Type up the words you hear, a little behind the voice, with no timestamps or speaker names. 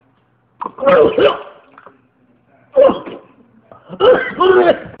Well,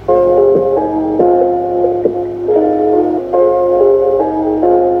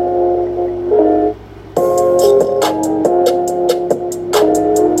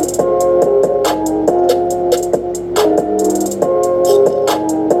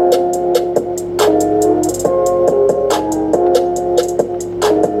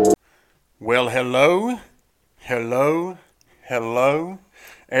 hello,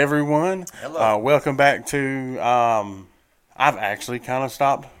 everyone. Hello. Welcome back to, I've actually kind of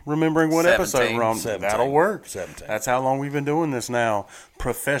stopped remembering what 17. episode we're on. 17. That'll work. 17. That's how long we've been doing this now.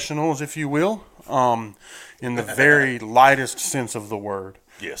 Professionals, if you will, in the very lightest sense of the word.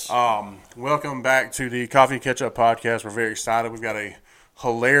 Yes. Welcome back to the Coffee and Ketchup Podcast. We're very excited. We've got a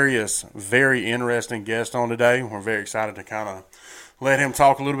hilarious, very interesting guest on today. We're very excited to kind of let him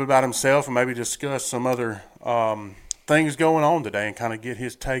talk a little bit about himself and maybe discuss some other things going on today and kind of get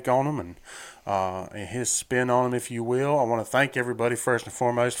his take on them and his spin on them, if you will. I want to thank everybody first and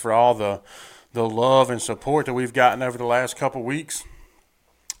foremost for all the love and support that we've gotten over the last couple weeks.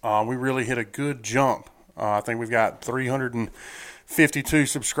 We really hit a good jump. I think we've got 352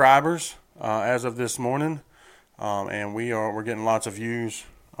 subscribers as of this morning, and we're getting lots of views,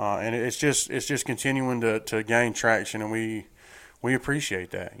 and it's just continuing to gain traction, and we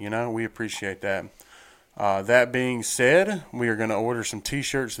appreciate that. We appreciate that. That being said, we are going to order some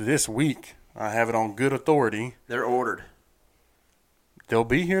T-shirts this week. I have it on good authority. They're ordered. They'll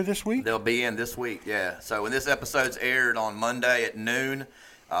be here this week? They'll be in this week, yeah. So when this episode's aired on Monday at noon,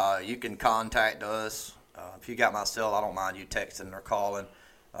 you can contact us. If you got my cell, I don't mind you texting or calling.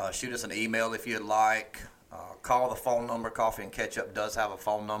 Shoot us an email if you'd like. Call the phone number. Coffee and Ketchup does have a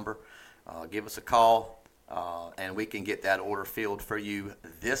phone number. Give us a call. And we can get that order filled for you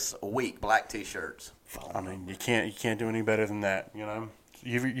this week. Black T-shirts. I mean, you can't do any better than that.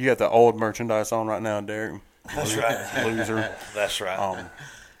 You got the old merchandise on right now, Derek. That's right. Loser. That's right.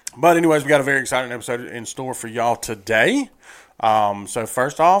 But anyways, we got a very exciting episode in store for y'all today. So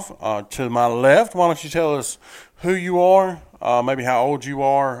first off, to my left, why don't you tell us who you are, maybe how old you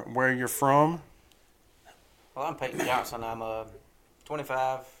are, where you're from? Well, I'm Payton Johnson. I'm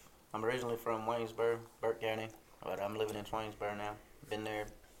 25. I'm originally from Waynesboro, Burke County, but I'm living in Swainsboro now. Been there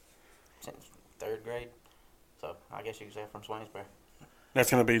since 3rd grade, so I guess you could say I'm from Swainsboro. That's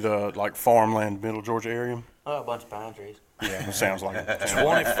going to be the farmland, middle Georgia area? Oh, a bunch of pine trees. Yeah, it sounds like it.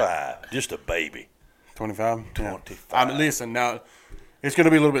 25. Just a baby. 25? 25. I mean, listen, now, it's going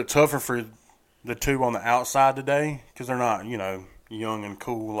to be a little bit tougher for the two on the outside today because they're not, young and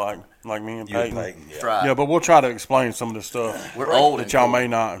cool like me and Payton. Yeah. Right. Yeah, but we'll try to explain some of the stuff. We're old that and y'all cool. may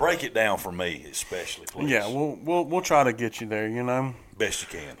not. Break it down for me, especially, please. Yeah, we'll try to get you there. Best you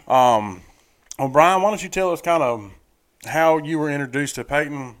can. Well, Brian, why don't you tell us kind of how you were introduced to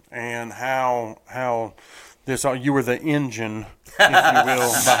Payton and how this you were the engine, if you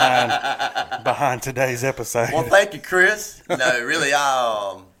will, behind today's episode. Well, thank you, Chris. No, really,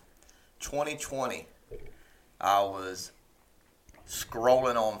 2020, I was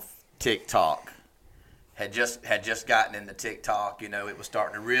scrolling on TikTok. Had just gotten into TikTok. It was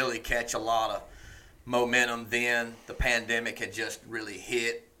starting to really catch a lot of momentum then. The pandemic had just really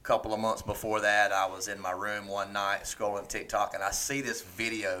hit. A couple of months before that, I was in my room one night scrolling TikTok, and I see this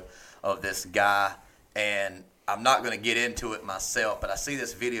video of this guy, and I'm not going to get into it myself, but I see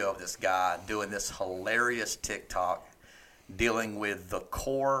this video of this guy doing this hilarious TikTok dealing with the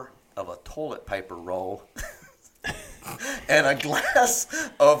core of a toilet paper roll and a glass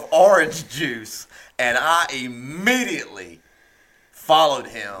of orange juice, and I immediately followed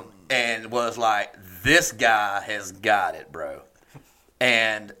him and was like, this guy has got it, bro.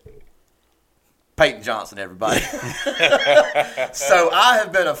 And Payton Johnson, everybody. So I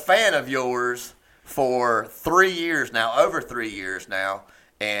have been a fan of yours for 3 years now, over 3 years now,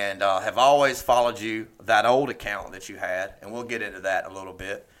 and have always followed you, that old account that you had, and we'll get into that a little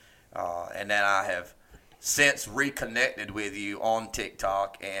bit. And then I have since reconnected with you on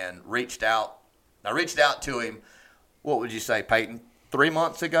TikTok and reached out. I reached out to him, what would you say, Payton, 3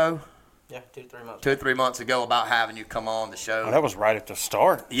 months ago? Yeah, 2-3 months. 2-3 months ago about having you come on the show. Oh, that was right at the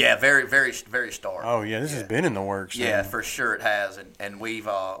start. Yeah, very, very, very start. Oh, yeah, this has been in the works. Yeah, for sure it has, and we've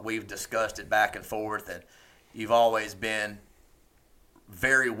discussed it back and forth, and you've always been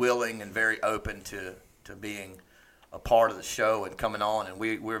very willing and very open to being a part of the show and coming on, and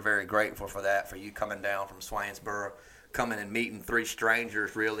we're very grateful for that, for you coming down from Swainsboro, coming and meeting 3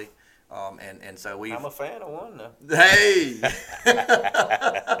 strangers, really. And so I'm a fan of one, though. Hey!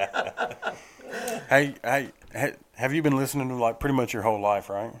 Hey, have you been listening to pretty much your whole life,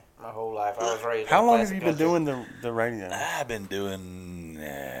 right? My whole life. I was raised How on long have classic you been country. doing the radio? I've been doing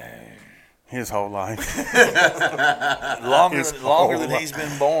His whole life. Longer than he's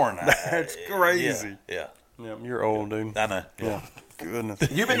been born. That's crazy. Yeah. Yeah, you're old, dude. I know. Yeah. Goodness.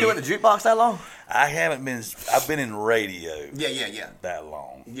 You've been doing the jukebox that long? I haven't been. I've been in radio. Yeah. That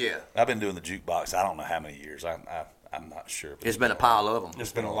long. Yeah. I've been doing the jukebox. I don't know how many years. I'm not sure. It's been a pile of them.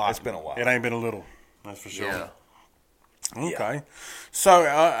 It's been a lot. It's been a while. It ain't been a little. That's for sure. Yeah. Okay. So,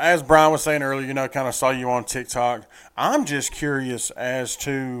 as Brian was saying earlier, kind of saw you on TikTok. I'm just curious as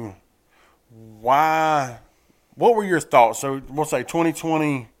to why. What were your thoughts? So, we'll say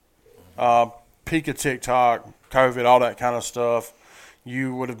 2020, peak of TikTok, COVID, all that kind of stuff.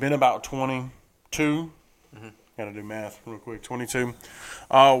 You would have been about 22. Got to do math real quick. 22.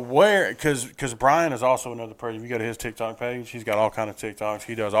 Because Brian is also another person. If you go to his TikTok page, he's got all kind of TikToks.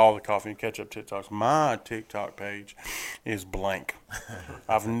 He does all the coffee and ketchup TikToks. My TikTok page is blank.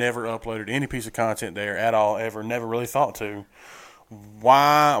 I've never uploaded any piece of content there at all, ever. Never really thought to.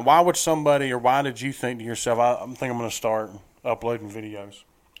 Why would somebody, or why did you think to yourself, I think I'm going to start uploading videos?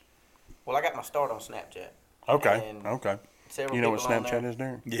 Well, I got my start on Snapchat. Okay. And Okay. You know what people on Snapchat is,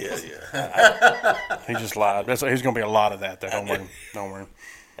 Darren? Yeah. He just lied. He's going to be a lot of that, though. Don't worry.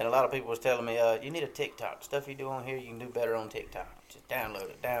 And a lot of people was telling me, you need a TikTok. Stuff you do on here, you can do better on TikTok. Just download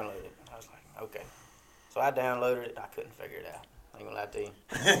it. I was like, okay. So I downloaded it. I couldn't figure it out. I ain't going to lie to you.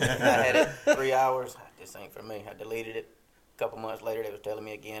 I had it 3 hours. This ain't for me. I deleted it. A couple months later, they was telling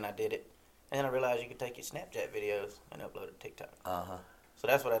me again. I did it. And then I realized you could take your Snapchat videos and upload it to TikTok. Uh-huh. So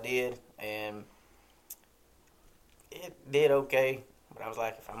that's what I did. And it did okay. But I was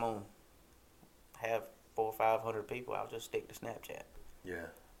like, if I'm going to have 400 or 500 people, I'll just stick to Snapchat. Yeah.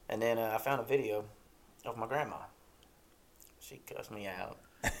 And then I found a video of my grandma. She cussed me out.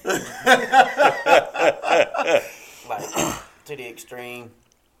 Like, to the extreme.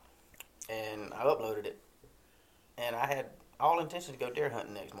 And I uploaded it. And I had all intention to go deer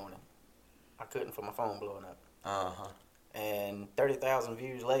hunting next morning. I couldn't for my phone blowing up. Uh-huh. And 30,000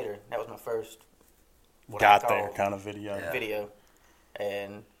 views later, that was my first Got there kind of video. Yeah. video.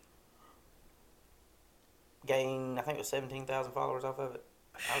 And gained, I think it was 17,000 followers off of it.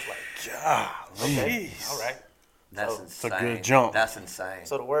 I was like, Golly. okay, all right. That's So- insane. It's a good jump. That's insane.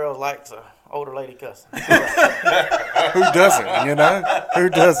 So the world likes a older lady cussing. Who doesn't, Who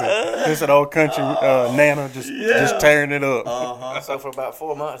doesn't? Just an old country Nana just tearing it up. So for about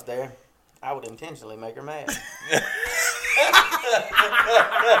 4 months there, I would intentionally make her mad.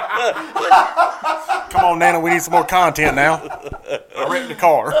 Come on, Nana, we need some more content now. I wrecked the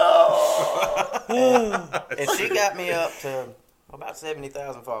car. And she got me up to about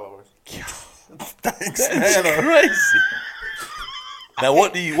 70,000 followers. Thanks, That's Nana. crazy. Now,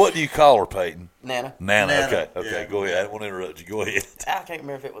 what do you call her, Payton? Nana. Nana. Nana. Okay. Yeah. Go ahead. I don't want to interrupt you. Go ahead. I can't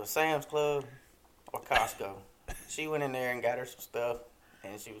remember if it was Sam's Club or Costco. She went in there and got her some stuff,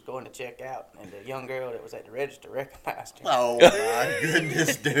 and she was going to check out, and the young girl that was at the register recognized her. Oh, my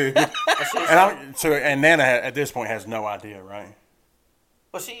goodness, dude. And Nana at this point has no idea, right?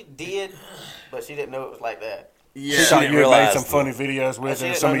 Well, she did, but she didn't know it was like that. She Yeah. thought didn't you had made realize some funny videos with She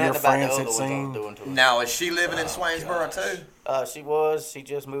her. didn't Some of know your nothing about the friends other had ones I was seen. doing to her. Now, is she living in Swainsboro, too? She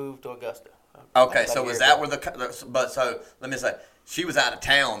just moved to Augusta. Okay, About so a year was that ago. where let me say, she was out of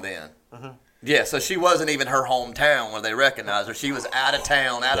town then. Yeah, so she wasn't even her hometown where they recognized her. She was out of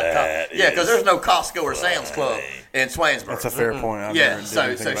town, because there's no Costco or Sam's Club in Swainsboro. That's a fair point. I Yeah, never did so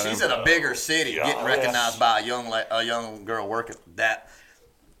anything about she's that. in a bigger city getting recognized by a young girl working.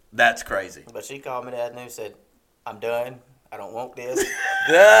 That's crazy. But she called me that afternoon and said, I'm done. I don't want this.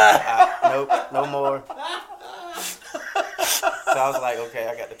 Yeah. Nope, no more. So I was like, okay,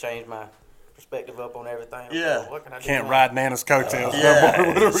 I got to change my perspective up on everything. Okay, Yeah. well, what can I do Can't now? ride Nana's coattails. Yeah. No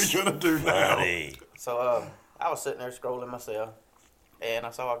more. What are we going to do now? Buddy. So I was sitting there scrolling myself, and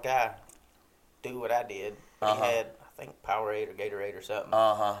I saw a guy do what I did. But he had, I think, Powerade or Gatorade or something.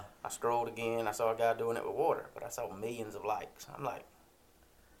 Uh-huh. I scrolled again. I saw a guy doing it with water, but I saw millions of likes. I'm like,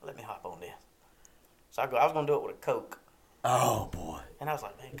 let me hop on this. So I was going to do it with a Coke. Oh, boy. And I was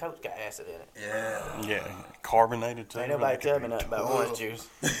like, man, Coke's got acid in it. Yeah. Yeah, carbonated too. Ain't nobody tell me nothing about orange juice.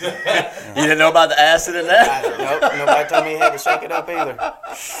 You didn't know about the acid in that? Nope, nobody told me you had to shake it up either.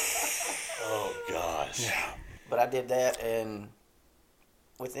 Oh gosh. Yeah. But I did that, and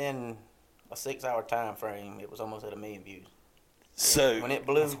within a 6-hour time frame, it was almost at 1 million views. So When it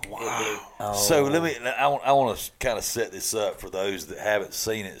blew, it blew. So let me. I want to kind of set this up for those that haven't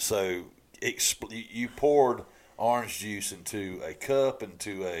seen it. So you poured orange juice into a cup,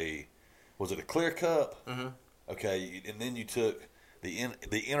 was it a clear cup? Mm-hmm. Okay, and then you took the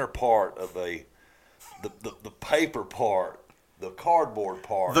inner part of the paper part, the cardboard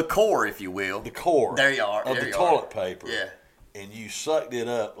part, The core, if you will. the core. There you are. Of There the you toilet are. paper. Yeah. And you sucked it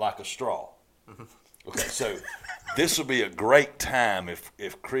up like a straw. Okay, so this would be a great time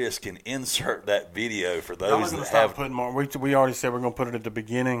if Chris can insert that video for I'm those going to that stop have. putting more. We already said we're going to put it at the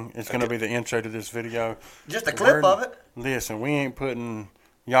beginning. It's going to be the intro to this video. Just a clip of it. Listen, we ain't putting.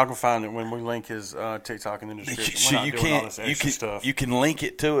 Y'all can find it when we link his TikTok in the description. So We're not you doing all can't. this You extra can. stuff. You can link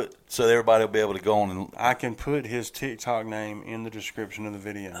it to it so that everybody will be able to go on and. I can put his TikTok name in the description of the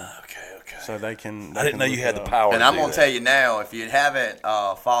video. Okay. So they can. I didn't know you had the power. And to I'm do going to that. tell you now, if you haven't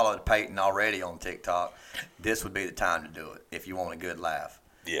followed Payton already on TikTok, this would be the time to do it if you want a good laugh.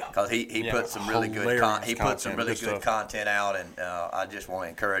 Yeah. Because he puts some really good Hilarious good content out, and I just want to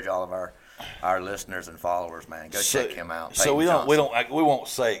encourage all of our listeners and followers, man, go check him out. So Payton we Johnson. won't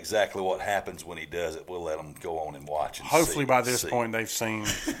say exactly what happens when he does it. We'll let them go on and watch. And Hopefully by this see. point they've seen.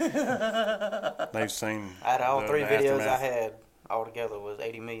 They've seen. Out of all the 3 videos aftermath. I had altogether was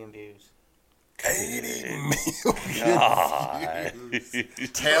 80 million views. 80 million. God.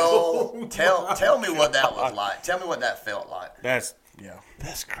 Tell me what that was like. Tell me what that felt like. That's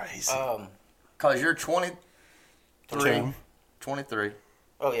crazy. Because you're 23. Two. 23.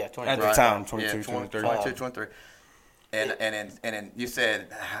 Oh yeah, At 23. the time, Yeah, 22, 23. 22, 23. And then you said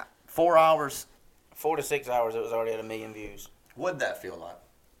 4 hours. 4 to 6 hours, it was already at 1 million views. What'd that feel like?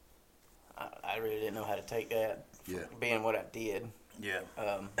 I really didn't know how to take that. Yeah. Being what I did, Yeah.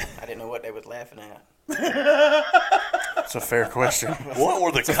 I didn't know what they was laughing at. It's a fair question. What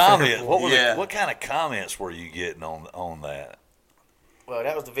were the comments? Yeah. What kind of comments were you getting on that? Well,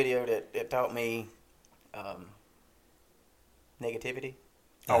 that was the video that taught me negativity.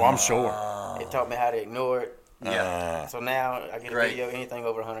 Oh, I'm sure. It taught me how to ignore it. Yeah. So now I get a Great. video, anything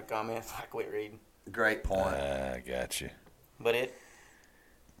over 100 comments, I quit reading. Great point. I got you. But it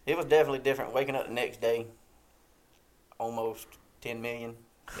was definitely different. Waking up the next day, almost 10 million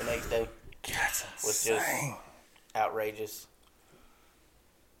the next day was just outrageous.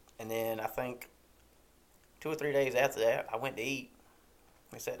 And then I think 2 or 3 days after that, I went to eat.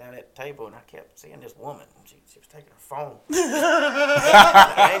 We sat down at the table, and I kept seeing this woman. She was taking her phone. And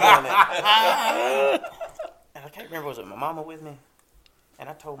I can't remember, was it my mama with me? And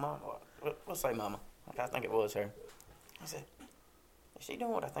I told Mama, we'll say Mama. I think it was her. I said, is she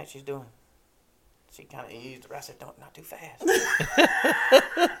doing what I think she's doing? She kind of eased her. I said, not too fast.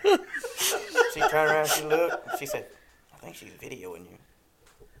 She turned around, she looked, and she said, I think she's videoing you.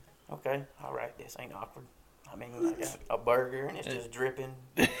 Okay, all right, this ain't awkward. I mean, I got a burger, and it's just dripping.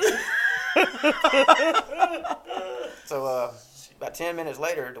 So about 10 minutes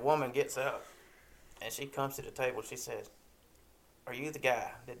later, the woman gets up, and she comes to the table. She says, are you the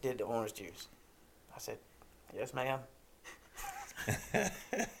guy that did the orange juice? I said, yes, ma'am.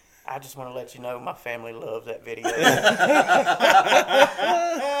 I just want to let you know my family loves that video.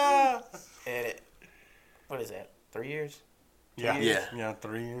 And what is that, 3 years? Yeah. Yeah. Yeah,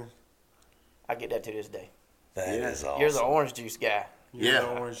 3 years. I get that to this day. That is awesome. You're the orange juice guy. You're Yeah. the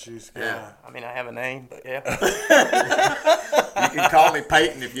orange juice guy. Yeah. I mean, I have a name, but yeah. You can call me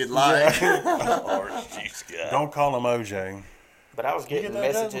Payton if you'd like. Orange juice guy. Don't call him OJ. But I was getting get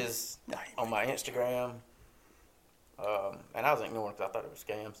that done? messages on my Instagram, and I was ignoring because I thought it was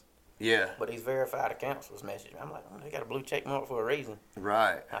scams. Yeah. But these verified accounts was messaging me. I'm like, they got a blue check mark for a reason.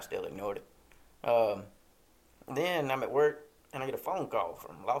 Right. I still ignored it. Then I'm at work, and I get a phone call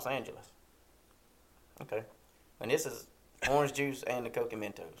from Los Angeles. Okay. And this is orange juice and the Coke and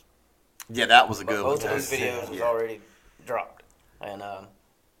Mentos. Yeah, that was a good one. Both of these too. videos was already dropped. And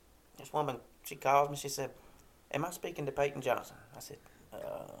this woman, she calls me. She said, am I speaking to Payton Johnson? I said,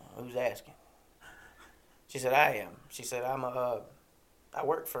 who's asking? She said, I am. She said, I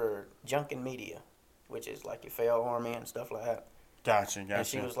work for Junkin Media, which is like your Fail Army and stuff like that. Gotcha. And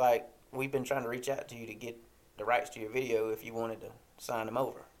she was like, we've been trying to reach out to you to get the rights to your video if you wanted to sign them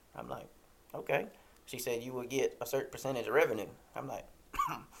over. I'm like, okay. She said you would get a certain percentage of revenue. I'm like,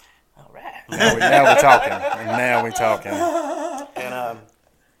 all right. Now we're talking. Now we're talking. And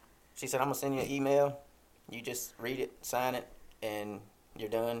she said, I'm going to send you an email. You just read it, sign it, and you're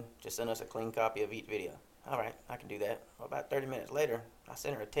done. Just send us a clean copy of each video. All right, I can do that. Well, about 30 minutes later, I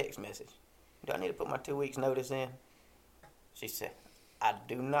sent her a text message. Do I need to put my 2 weeks notice in? She said, I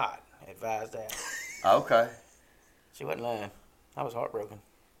do not advise that. Okay. She wasn't lying. I was heartbroken.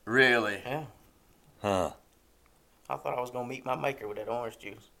 Really? Yeah. Huh. I thought I was going to meet my maker with that orange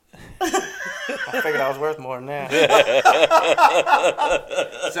juice. I figured I was worth more than that.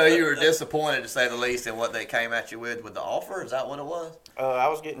 So you were disappointed, to say the least, in what they came at you with the offer? Is that what it was? I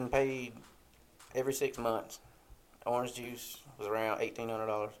was getting paid every 6 months. Orange juice was around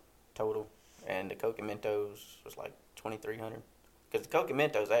 $1,800 total, and the Coke and Mentos was like $2,300. Because the Coke and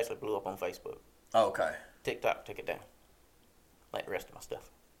Mentos actually blew up on Facebook. Okay. TikTok took it down, like the rest of my stuff.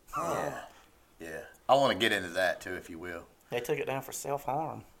 Yeah. Yeah. I want to get into that too, if you will. They took it down for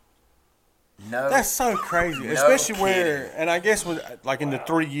self-harm. No. That's so crazy, No especially kidding. where, and I guess with like in the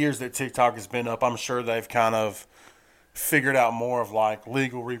 3 years that TikTok has been up, I'm sure they've kind of figured out more of like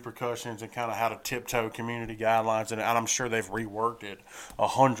legal repercussions and kind of how to tiptoe community guidelines, and I'm sure they've reworked it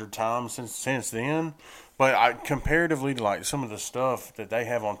 100 times since then. But comparatively to like some of the stuff that they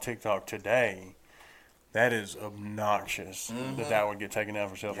have on TikTok today, that is obnoxious that would get taken down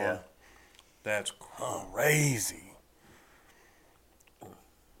for self-harm. Yeah. That's crazy.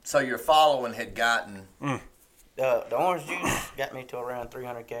 So your following had gotten The orange juice got me to around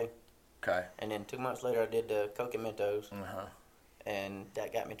 300K. okay. And then 2 months later, I did the Coke and Mentos, and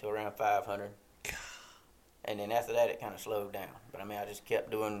that got me to around 500. And then after that, it kind of slowed down. But I mean, I just kept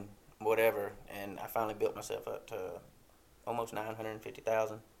doing whatever, and I finally built myself up to almost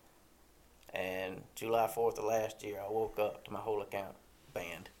 950,000. And July 4th of last year, I woke up to my whole account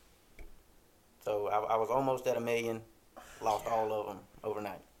banned. So I was almost at $1 million, lost all of them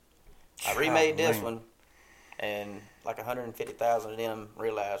overnight. I remade this one, and like 150,000 of them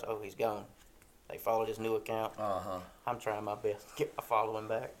realized, oh, he's gone. They followed his new account. I'm trying my best to get my following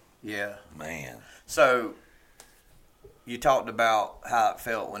back. Yeah. Man. So you talked about how it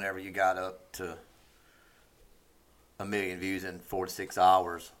felt whenever you got up to 1 million views in 4 to 6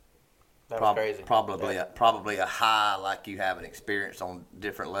 hours. That was crazy. Probably a high like you haven't experienced on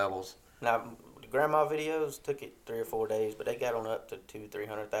different levels. Now, the grandma videos took it 3 or 4 days, but they got on up to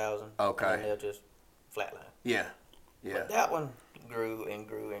 200,000-300,000. Okay. And they'll just flatline. Yeah. Yeah. But that one grew and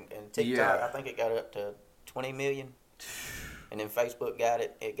grew, and TikTok, Yeah. I think it got up to 20 million. And then Facebook got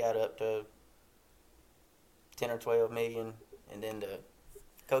it. It got up to 10 or 12 million. And then the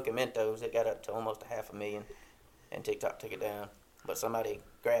Coke and Mentos, it got up to almost 500,000. And TikTok took it down. But somebody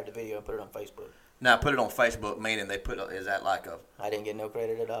grabbed the video and put it on Facebook. Now put it on Facebook, meaning they is that like a I didn't get no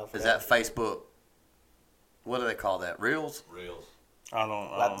credit at all for is that Facebook? What do they call that? Reels? I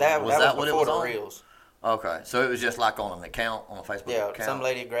don't Like know. that Was that what it before was the on? Reels. Okay, so it was just like on an account, on a Facebook Yeah, account. some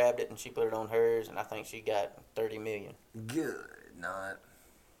lady grabbed it and she put it on hers, and I think she got 30 million. Good night.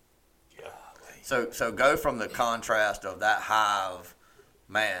 So go from the contrast of that hive,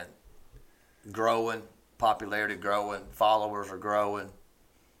 man, growing, popularity growing, followers are growing,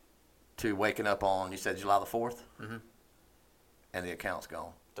 to waking up on, you said July the 4th? Mm-hmm. And the account's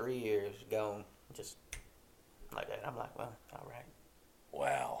gone. 3 years gone, just like that. I'm like, well, all right.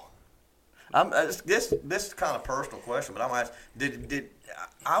 Wow. This is kind of a personal question, but I'm asking, did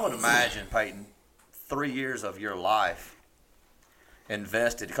I would imagine, Payton, 3 years of your life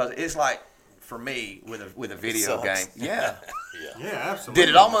invested, because it's like, for me, with a video game. Yeah. Yeah, absolutely. Did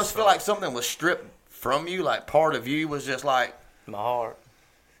it almost feel like something was stripped from you, like part of you was just like, My heart.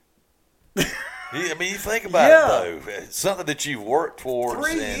 I mean, you think about it, though. It's something that you've worked towards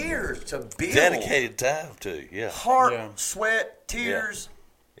 3 and years to build. dedicated time to. Yeah. Heart, Yeah. sweat, tears.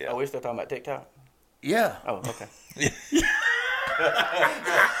 Yeah. Oh, we still talking about TikTok? Yeah. Oh, okay.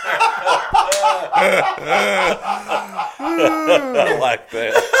 I like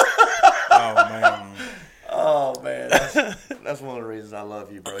that. Oh, man. Oh, man. That's one of the reasons I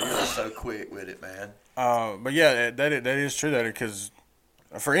love you, bro. You're so quick with it, man. But yeah, that is true. That because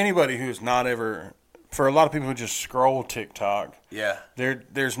for anybody who's not ever, for a lot of people who just scroll TikTok, Yeah.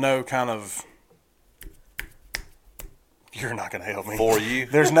 there's no kind of. You're not going to help me. For you.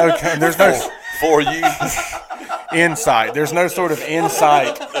 There's no For you. insight. There's no sort of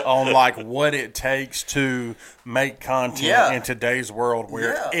insight on like what it takes to make content in today's world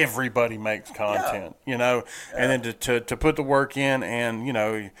where everybody makes content, you know, and then to put the work in and, you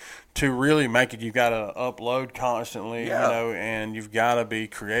know, to really make it, you've got to upload constantly, you know, and you've got to be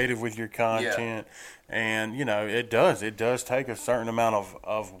creative with your content. And, you know, it does take a certain amount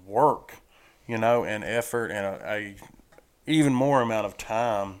of work, you know, and effort and a even more amount of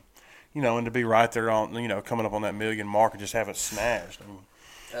time, you know, and to be right there on, you know, coming up on that million mark and just have it smashed. I mean,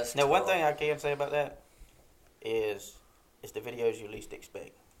 That's Now, one tough. thing I can say about that is it's the videos you least expect.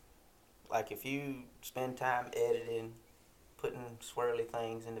 Like, if you spend time editing, putting swirly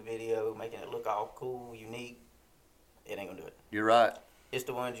things in the video, making it look all cool, unique, it ain't gonna do it. You're right. It's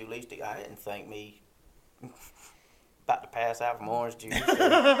the ones you least. I didn't think me about to pass out from orange juice or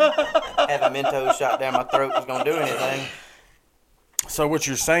having Mentos shot down my throat was gonna do anything. so what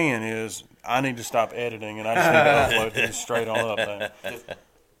you're saying is I need to stop editing and I just need to upload these straight on up there.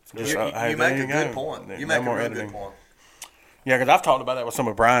 You hey, make there a you good go. point. No You make a more real editing. good point. Yeah, because I've talked about that with some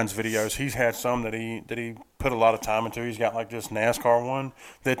of Brian's videos. He's had some that he put a lot of time into. He's got like this NASCAR one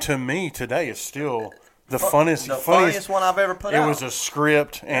that to me today is still the funniest one I've ever put It out. was a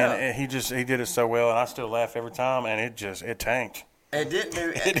script, and he did it so well, and I still laugh every time, and it tanked. It didn't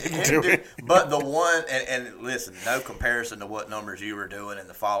do It didn't do it. But the one, and listen, no comparison to what numbers you were doing and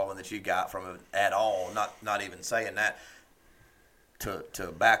the following that you got from it at all. Not even saying that. To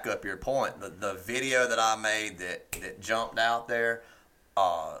back up your point, the video that I made that jumped out there,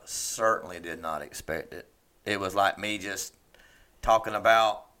 certainly did not expect it. It was like me just talking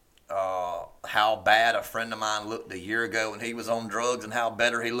about how bad a friend of mine looked a year ago when he was on drugs and how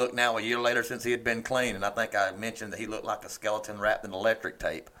better he looked now a year later since he had been clean. And I think I mentioned that he looked like a skeleton wrapped in electric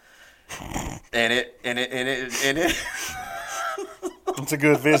tape. And it It's a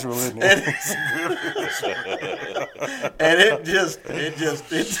good visual, isn't it? And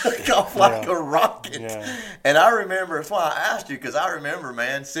it took off like a rocket. Yeah. And I remember, that's why I asked you, because I remember,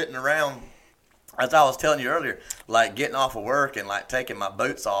 man, sitting around, as I was telling you earlier, like getting off of work and like taking my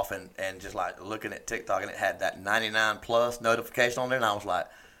boots off and just like looking at TikTok, and it had that 99 plus notification on there, and I was like,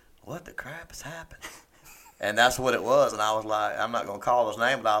 what the crap is happening? And that's what it was. And I was like, I'm not going to call his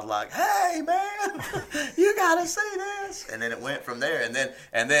name, but I was like, hey, man, you got to see this. And then it went from there.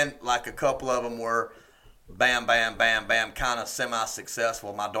 And then like a couple of them were bam, bam, bam, bam, kind of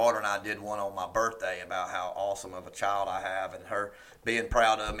semi-successful. My daughter and I did one on my birthday about how awesome of a child I have and her being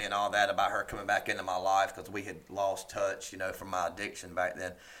proud of me and all that, about her coming back into my life because we had lost touch, from my addiction back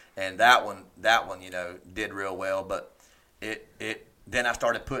then. And that one, did real well. But then I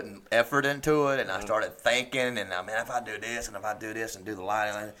started putting effort into it, and I started thinking, and I mean, if I do this, and if I do this, and do the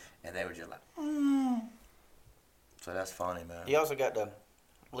lighting, and they were just like, So that's funny, man. You also got to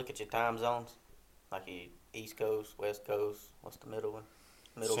look at your time zones, like your East Coast, West Coast. What's the middle one?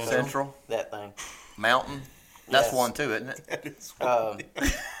 Middle Central. Coast. That thing. Mountain. That's Yes. one too, isn't it? That is funny.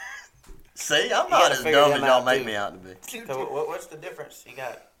 See, I'm You not gotta as figure dumb them as y'all out, make too. me out to be. So what's the difference? You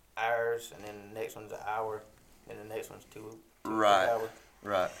got hours, and then the next one's an hour, and the next one's two Right. hours.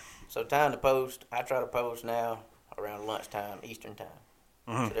 Right. So time to post, I try to post now around lunchtime, Eastern time.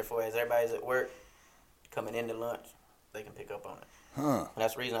 Mm-hmm. So therefore, as everybody's at work, coming into lunch, they can pick up on it. Huh. And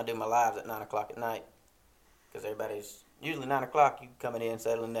that's the reason I do my lives at 9 o'clock at night. Because everybody's, usually 9 o'clock, you coming in,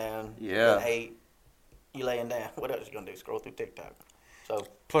 settling down. Yeah. Then 8, you laying down. What else you going to do? Scroll through TikTok. So,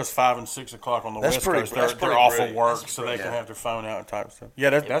 Plus 5 and 6 o'clock on the That's West pretty- Coast. that's They're pretty off of brilliant. work, That's so they can brilliant. have their phone out and type stuff. Yeah,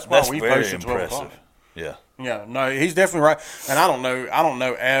 that's why That's we very post at 12 o'clock. impressive. Yeah. Yeah, no, he's definitely right. And I don't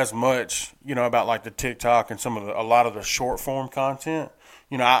know as much, about like the TikTok and a lot of the short form content.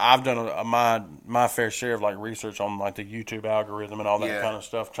 I've done my fair share of like research on like the YouTube algorithm and all that Yeah. kind of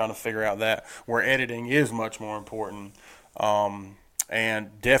stuff, trying to figure out that where editing is much more important.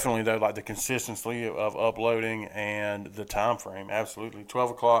 And definitely though, like the consistency of uploading and the time frame, absolutely.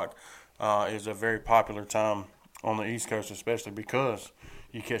 12 o'clock is a very popular time on the East Coast, especially because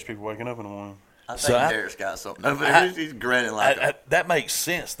you catch people waking up in the morning. I think So Derek's got something over there. He's grinning like That makes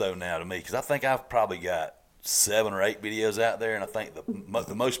sense though now to me, because I think I've probably got 7 or 8 videos out there, and I think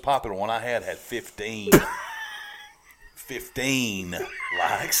the most popular one I had 15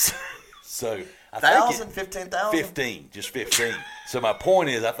 likes. So I think 1,000, 15,000? 15, just 15. So my point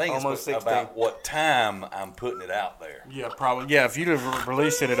is, I think Almost it's 16. about what time I'm putting it out there. Yeah, probably. Yeah, if you'd have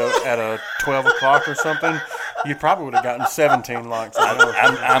released it at a 12 o'clock or something, you probably would have gotten 17 likes.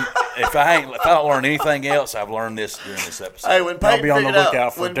 If I don't learn anything else, I've learned this during this episode. Hey, when I'll Payton be on the figured lookout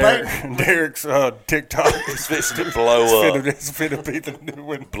out, for when Derek's TikTok. It's fixing to blow up. It's fit to be the new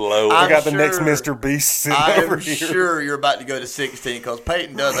one. Blow We up. I'm got the next sure- Mr. Beast sitting I over am here. sure you're about to go to 16 because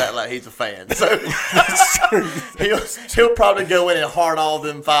Payton does that like he's a fan. So he'll probably go in and heart all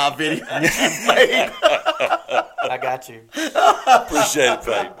them 5 videos you've made. I got you. Appreciate it,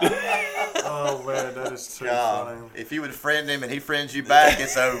 Peyton. Oh man, that is too God, if you would friend him and he friends you back,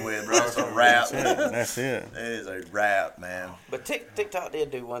 it's over with, bro. It's a wrap. That's it. It is a wrap, man. But TikTok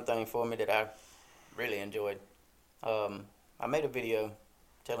did do one thing for me that I really enjoyed. I made a video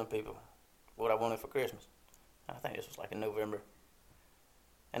telling people what I wanted for Christmas. I think this was like in November.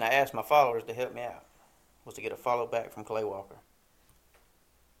 And I asked my followers to help me out, was to get a follow back from Clay Walker.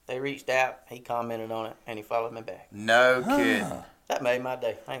 They reached out, he commented on it, and he followed me back. No kidding. That made my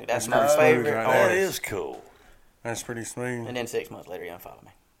day. I think that's That's my pretty favorite smooth right That there. artist. is cool. That's pretty smooth. And then 6 months later, he unfollowed me.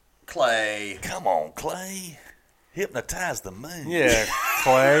 Clay. Come on, Clay. Hypnotize the moon. Yeah,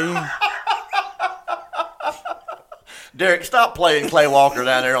 Clay. Derek, stop playing Clay Walker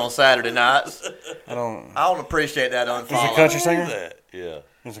down there on Saturday nights. I don't. I don't appreciate that Is he a unfollow. country singer? That, yeah.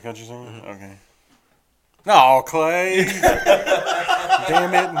 He's a country singer. Okay. No, Clay.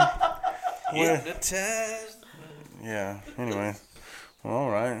 Damn it. Well, Hypnotize. yeah. Anyway. Well, all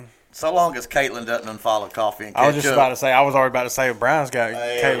right. So long as Caitlin doesn't unfollow Coffee and I was Ketchup. just about to say. I was already about to say. Brian's got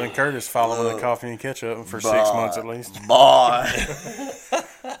Hey, Caitlin Curtis following the look. Coffee and Ketchup for Boy. 6 months at least. Boy.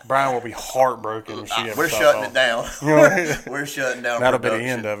 Brian will be heartbroken if she ever We're stops shutting off. it down. You know? We're shutting down. That'll be the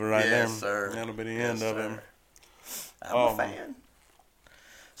production. end of it right there. Yes, sir. That'll be the Yes, end of sir. it. I'm a fan.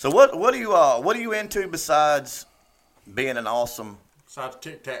 So what are you into besides being an awesome Besides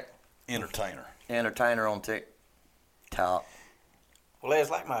Tic Tac. Entertainer on TikTok? Well, it's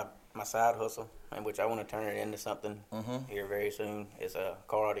like my side hustle, in which I want to turn it into something here very soon. It's a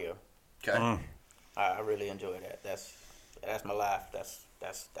car audio. Okay. I really enjoy that. That's my life. That's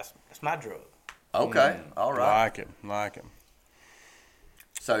my drug. Okay. All right. Like it.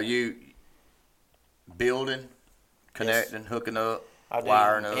 So you building, connecting, hooking up, I do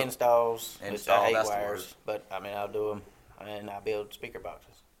wiring up. installs. Which I hate that's the wires, but I mean I'll do them, and I build speaker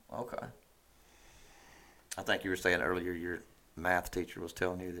boxes. Okay. I think you were saying earlier your math teacher was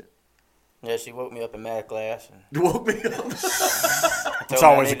telling you that. Yeah, she woke me up in math class and Woke me up. told It's me I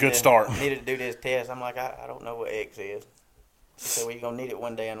always a needed good to- start. Needed to do this test. I'm like, I don't know what X is. She said, well, you're going to need it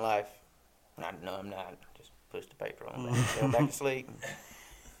one day in life. And I no, I'm not. Just push the paper on back. Go back to sleep.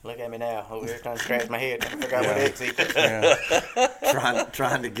 Look at me now. Over here trying to scratch my head. Trying to figure out what X equals. Yeah.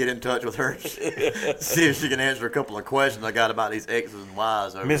 trying to get in touch with her. See if she can answer a couple of questions I got about these X's and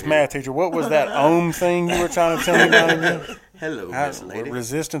Y's over Miss here. Math teacher, what was that ohm thing you were trying to tell me about again? Hello, Miss Lady.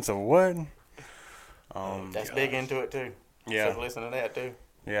 Resistance of what? That's big into it, too. Yeah. So listen to that, too.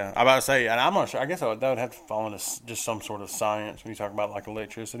 Yeah, I'm about to say, and I'm not sure. I guess that would have to fall into just some sort of science when you talk about like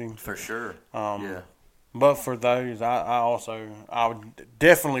electricity. For sure. Um, Yeah. But for those, I would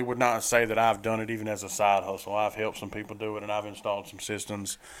definitely would not say that I've done it even as a side hustle. I've helped some people do it, and I've installed some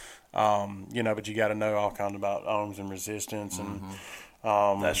systems. But you got to know all kinds about ohms and resistance, and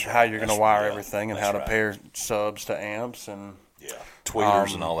That's how you're going to wire everything, and how to right. pair subs to amps, and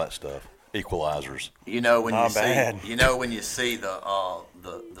tweeters and all that stuff, equalizers. You know when Not bad. when you see the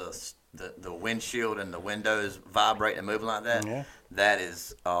windshield and the windows vibrate and moving like that. Yeah. That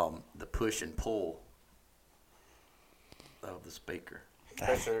is the push and pull of the speaker,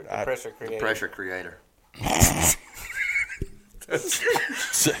 Pressure creator. pressure creator.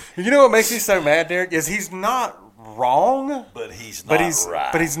 you know what makes me so mad, Derek, is he's not wrong, But he's not but he's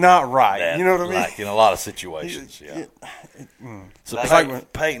right. but he's not right. That- You know what I mean? Like in a lot of situations, yeah. So,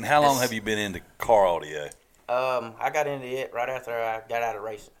 Payton, how long have you been into car audio? I got into it right after I got out of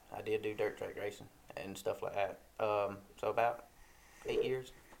racing. I did do dirt track racing and stuff like that. So about 8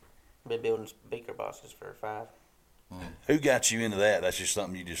 years. Been building speaker boxes for 5. Who got you into that? That's just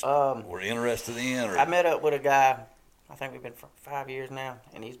something you just were interested in? Or? I met up with a guy, I think we've been for 5 years now,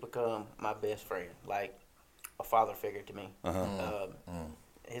 and he's become my best friend, like a father figure to me.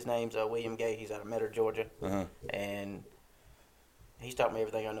 His name's William Gay. He's out of Metter, Georgia, and he's taught me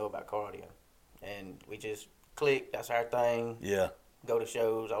everything I know about car audio. And we just click. That's our thing. Yeah. Go to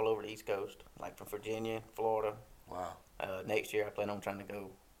shows all over the East Coast, like from Virginia, Florida. Wow. Next year, I plan on trying to go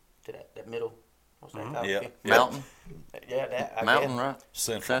to that middle. What's that called? Yeah. again? Mountain. Yeah, that. I Mountain, guess. right?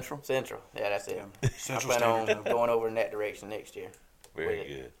 Central. Central. Yeah, that's it. Central I plan Standard on going over in that direction next year. Very With it.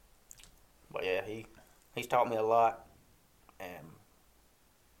 good. But yeah, he's taught me a lot, and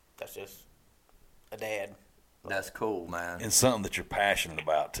that's just a dad. That's cool, man. And something that you're passionate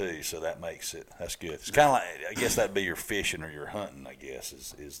about too, so that's good. It's kind of like, I guess that'd be your fishing or your hunting, I guess,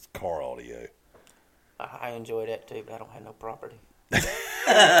 is car audio. I enjoy that too, but I don't have no property.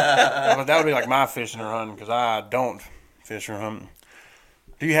 Well, that would be like my fishing or hunting, because I don't fish or hunt.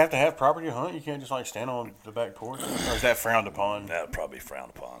 Do you have to have property to hunt? You can't just like stand on the back porch, or is that frowned upon? That would probably be frowned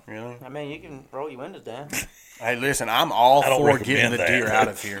upon. Really? I mean, you can roll your windows down. Hey, listen, I'm all I don't for getting recommend the that. deer out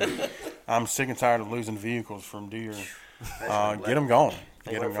of here. I'm sick and tired of losing vehicles from deer. Get them going.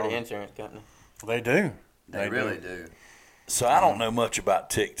 They Get work them for the going. insurance company. They do. They really do. So I don't know much about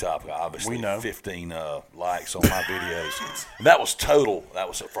TikTok. Obviously, We know. 15 likes on my videos. That was total. That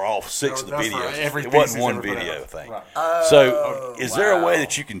was for all 6 of the That's for videos. every It piece wasn't he's one ever put video out. thing. Right. So is there a way wow.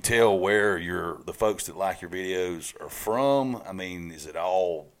 that you can tell where the folks that like your videos are from? I mean, is it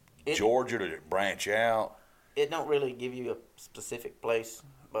all Georgia? Did it branch out? It don't really give you a specific place,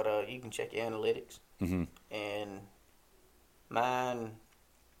 but you can check your analytics. Mm-hmm. And mine,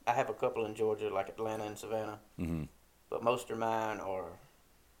 I have a couple in Georgia, like Atlanta and Savannah. Mm-hmm. But most of mine are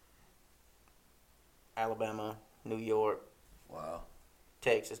Alabama, New York, Wow.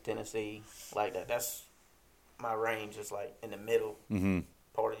 Texas, Tennessee, like that. That's my range. Is like in the middle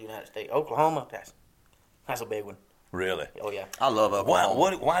part of the United States. Oklahoma, that's a big one. Really? Oh yeah. I love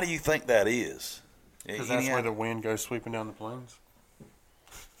Oklahoma. Why do you think that is? Because that's where the wind goes sweeping down the plains.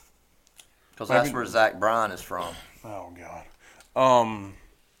 Because that's where Zach Bryan is from. Oh, God.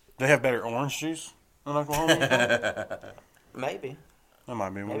 They have better orange juice in Oklahoma? Maybe. That might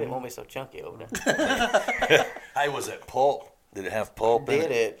be Maybe one. it won't be so chunky over there. Hey, was it pulp? Did it have pulp in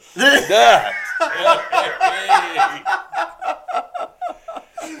Did it? it? Nah.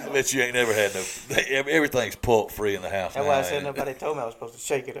 I bet you ain't never had no. Everything's pulp free in the house. That's now, why I said ain't it? nobody told me I was supposed to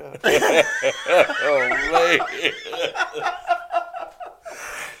shake it up. Oh man.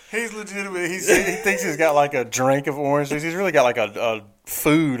 He's legitimate. He thinks he's got like a drink of orange juice. He's really got like a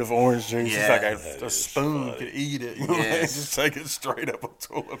food of orange juice. Yeah. He's like a spoon could eat it. You know what I mean? Yes. Just take it straight up a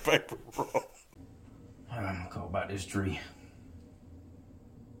toilet paper roll. I'm gonna call about this tree.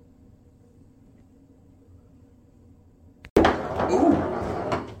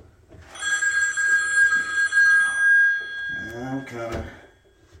 I'm coming.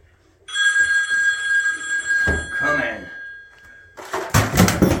 Coming.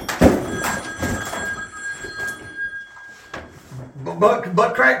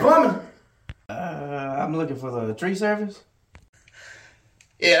 Butt crack plumbing. I'm looking for the tree service.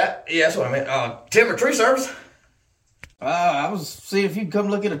 Yeah, that's what I meant. Timber tree service. I was seeing if you could come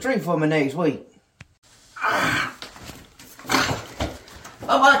look at a tree for me next week. I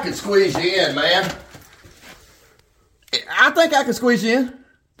might could squeeze you in, man. I think I could squeeze you in.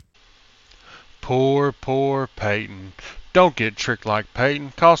 Poor Payton. Don't get tricked like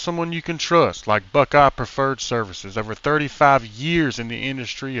Payton. Call someone you can trust, like Buckeye Preferred Services. Over 35 years in the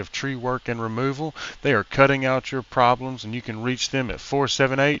industry of tree work and removal, they are cutting out your problems, and you can reach them at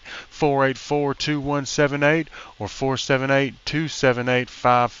 478-484-2178 or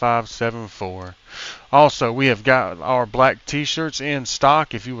 478-278-5574. Also, we have got our black t-shirts in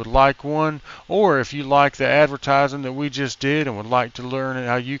stock if you would like one, or if you like the advertising that we just did and would like to learn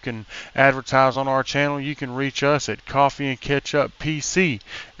how you can advertise on our channel, you can reach us at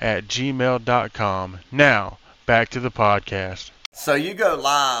coffeeandketchuppc@gmail.com. Now, back to the podcast. So you go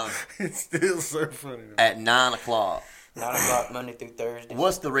live It's still so funny. at 9 o'clock. 9 o'clock Monday through Thursday.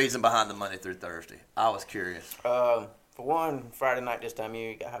 What's the reason behind the Monday through Thursday? I was curious. For one, Friday night this time of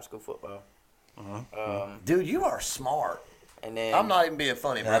year, you got high school football. Dude, you are smart. And then I'm not even being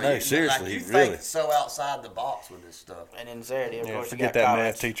funny, bro. I know, You- seriously, like, you really. think so outside the box with this stuff. And then Saturday, of Yeah, course, you forget got that college,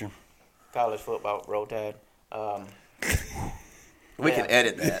 math teacher. college football, roll tide. We Yeah. can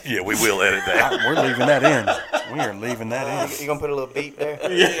edit that. Yeah, we will edit that. We're leaving that in. We are leaving that in. You gonna put a little beep there?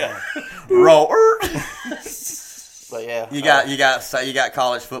 Roll. But yeah, You got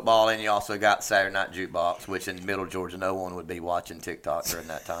college football, and you also got Saturday Night Jukebox, which in Middle Georgia, no one would be watching TikTok during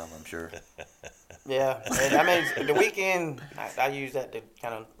that time, I'm sure. yeah. And, I mean, the weekend, I use that to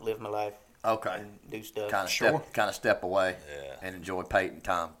kind of live my life Okay. and do stuff. Kind of step away and enjoy Payton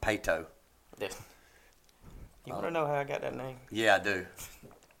time. Payto. You want to know how I got that name? Yeah, I do.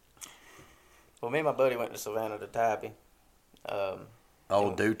 Well, me and my buddy went to Savannah to Tybee.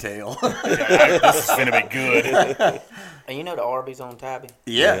 Old do tell. This is gonna be good. And you know the Arby's on Tybee?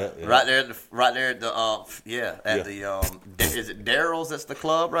 Yeah, Yeah. right there at the is it Daryl's? That's the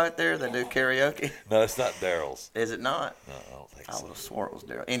club right there. They do karaoke. No, it's not Daryl's. Is it not? No, I don't think I so. would have swore it was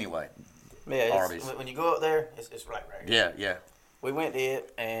Daryl. Anyway, Yeah, Arby's. when you go up there, it's right here. yeah. We went to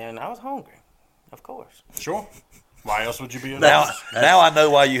it, and I was hungry, of course. Sure. Why else would you be in Now I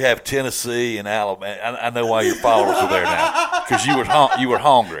know why you have Tennessee and Alabama. I know why your followers are there now because you were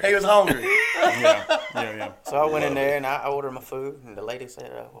hungry. He was hungry. Yeah. So I went in there, and I ordered my food, and the lady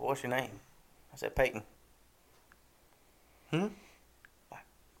said, what's your name? I said, Payton.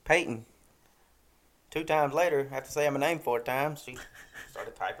 Payton. 2 times later, after saying my name 4 times, she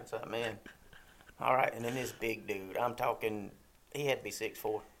started typing something in. All right, and then this big dude, I'm talking, he had to be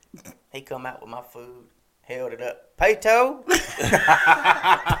 6'4". He come out with my food, held it up, Payto.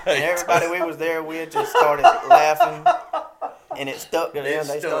 And everybody we was there with just started laughing, and it stuck to them.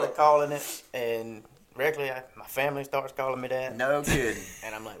 They started calling it, and regularly my family starts calling me that. No kidding.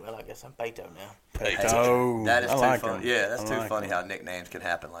 And I'm like, well, I guess I'm Payto now. Payto. That is I too like funny. him. Yeah, that's I too like funny him. how nicknames can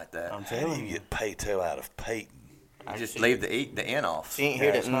happen like that. I'm How telling do you you. get Payto out of Payton? You just leave the N off. She ain't Yeah,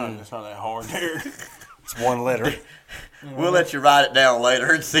 hear it's that. not that hard there. It's one letter. We'll let you write it down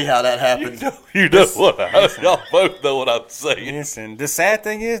later and see how that happened. You know what? Y'all both know what I'm saying. Listen, the sad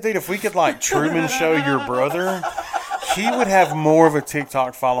thing is, dude, if we could like Truman Show your brother, he would have more of a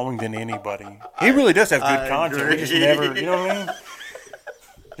TikTok following than anybody. He really does have good I content. agree. We just never, you know what I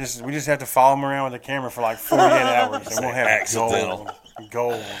mean? We just have to follow him around with the camera for like 48 hours, and we'll have Accidental.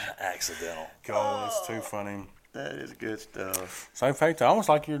 gold. Accidental. It's too funny. That is good stuff. So, Payton, almost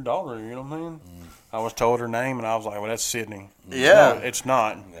like your daughter, you know what I mean? I was told her name, and I was like, well, that's Sydney. Yeah. No, it's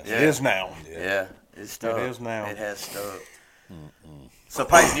not. Yeah. It is now. Yeah, it's stuck. It is now. It has stuck. So,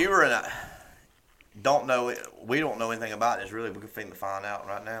 Payton, you were in a. We don't know anything about this, really. We're going to find out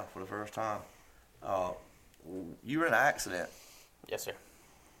right now for the first time. You were in an accident. Yes, sir.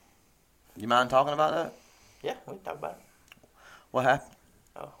 You mind talking about that? Yeah, we can talk about it. What happened?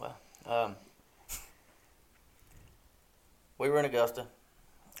 Oh, well. We were in Augusta,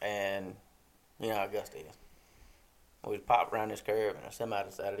 and you know how Augusta is. We popped around this curve, and a semi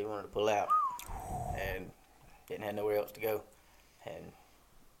decided he wanted to pull out, and didn't have nowhere else to go. And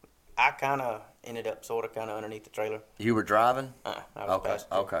I kind of ended up sort of underneath the trailer. You were driving? I was Okay.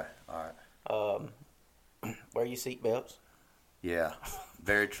 passenger. Okay. All right. Wear your seatbelts. Yeah.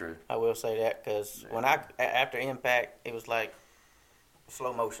 Very true. I will say that because after impact, it was like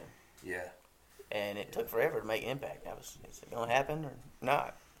slow motion, Yeah. and it took forever to make impact. Is it gonna happen or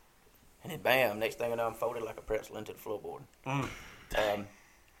not? And then bam, next thing I know, I'm folded like a pretzel into the floorboard. I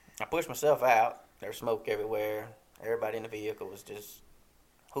pushed myself out. There's smoke everywhere. Everybody in the vehicle was just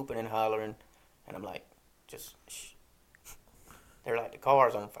hooping and hollering, and I'm like, just shh. They're like, the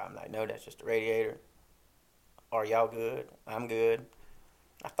car's on fire. I'm like, no, that's just the radiator. Are y'all good? I'm good.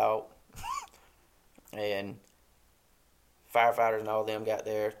 I thought. And firefighters and all them got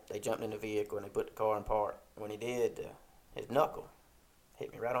there. They jumped in the vehicle and they put the car in park. When he did, his knuckle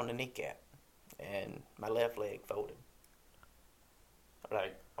hit me right on the kneecap, and my left leg folded,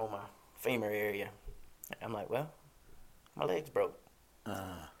 like on my femur area. I'm like, well, my leg's broke.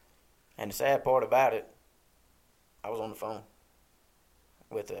 And the sad part about it, I was on the phone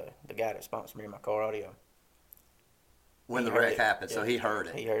with the guy that sponsored me in my car audio. When He the heard wreck it. happened, Yeah. so he heard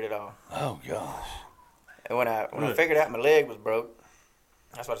it. He heard it all. Oh gosh. And when I figured out my leg was broke,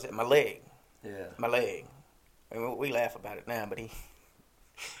 that's what I said. My leg. And we laugh about it now, but he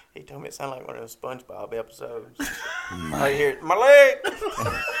told me it sounded like one of those SpongeBob episodes. I hear my leg.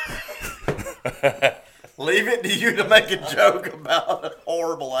 Leave it to you to make a joke about a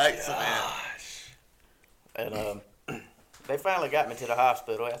horrible accident. And they finally got me to the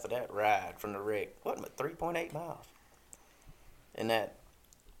hospital after that ride from the wreck. What, 3.8 miles? And that,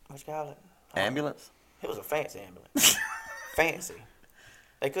 what you call it? Ambulance? It was a fancy ambulance. Fancy.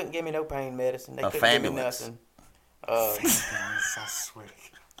 They couldn't give me no pain medicine. They A couldn't give me fambulance. nothing. I swear.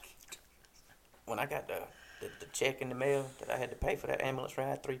 When I got the check in the mail that I had to pay for that ambulance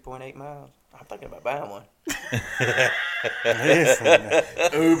ride, 3.8 miles, I'm thinking about buying one. Listen,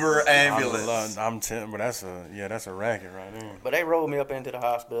 Uber ambulance. I'm telling, but that's a racket right there. But they rolled me up into the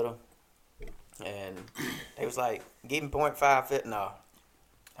hospital, and they was like, give him 0.5 fentanyl.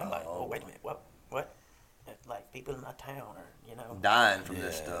 I'm like, oh, wait a minute, what? Like, people in my town are, Dying from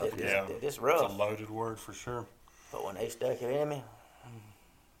this stuff. Yeah. It's It's rough. a loaded word for sure. But when they stuck it in me,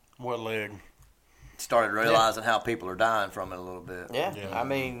 What leg? Started realizing how people are dying from it a little bit. yeah, Yeah. I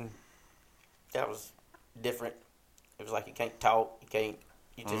mean, that was different. It was like you can't talk, you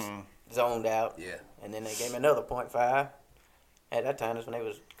just zoned out. Yeah. And then they gave me another 0.5. At that time, that's when they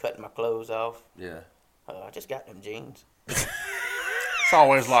was cutting my clothes off. Yeah. I just got them jeans. It's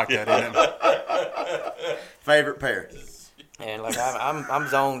always like that, isn't it? Favorite pair. And like I'm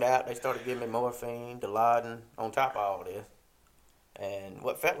zoned out. They started giving me morphine, Dilaudid, on top of all this. And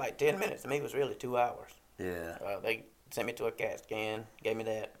what felt like 10 minutes to me was really 2 hours. Yeah. They sent me to a CAT scan, gave me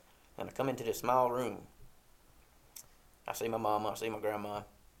that, and I come into this small room. I see my mama, I see my grandma,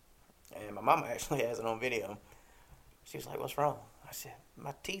 and my mama actually has it on video. She was like, "What's wrong?" I said,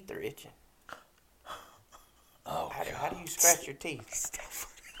 "My teeth are itching." Oh How do you scratch your teeth?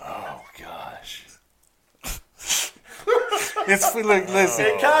 Oh gosh. Listen.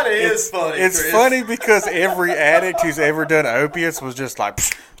 It kind of is funny. It's Chris. funny because every addict who's ever done opiates was just like,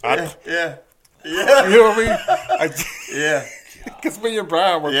 Yeah. you know what I mean? Yeah. Because me and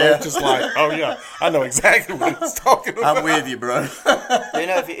Brian were Yeah. both just like, oh yeah, I know exactly what he's talking about. I'm with you, bro. You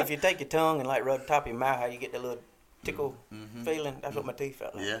know, if you take your tongue and like rub the top of your mouth, how you get that little tickle feeling? That's what my teeth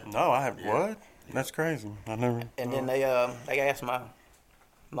felt like. Yeah. No, I have what? That's crazy. I never. And then they asked my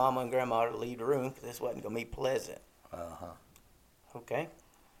mama and grandma to leave the room because this wasn't gonna be pleasant. Okay.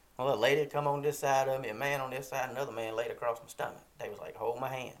 Well, a lady come on this side of me, a man on this side, another man laid across my stomach. They was like, hold my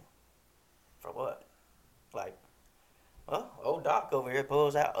hand. For what? Like, well, old Doc over here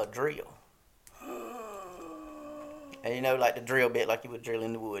pulls out a drill. And you know, like the drill bit, like you would drill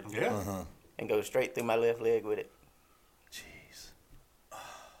in the wood. Yeah. And go straight through my left leg with it. Jeez.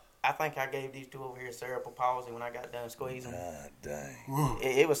 I think I gave these two over here cerebral palsy when I got done squeezing. God dang.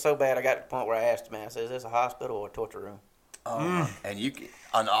 It was so bad, I got to the point where I asked the man, I said, is this a hospital or a torture room? And you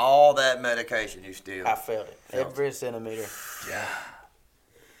on all that medication, you still. I felt it. Every centimeter. Yeah.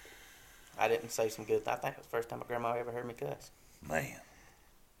 I didn't say some good. I think it was the first time my grandma ever heard me cuss. Man.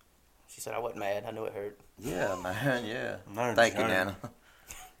 She said I wasn't mad. I knew it hurt. Yeah, man. Yeah. No, Thank you, no. Nana.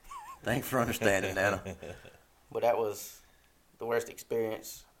 Thanks for understanding, Nana. But that was the worst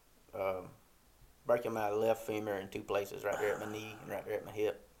experience. Breaking my left femur in two places, right there at my knee and right there at my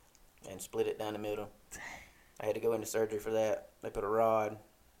hip, and split it down the middle. I had to go into surgery for that. They put a rod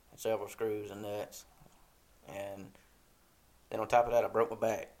and several screws and nuts. And then on top of that, I broke my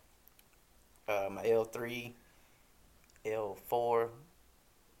back. My L3, L4,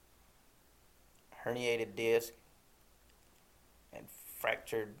 herniated disc, and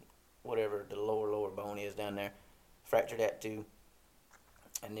fractured whatever the lower bone is down there. Fractured that too.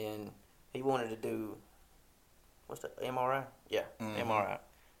 And then he wanted to do, what's that, MRI? Yeah, MRI.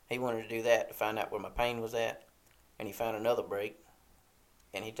 He wanted to do that to find out where my pain was at. And he found another break.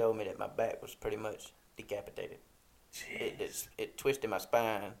 And he told me that my back was pretty much decapitated. It twisted my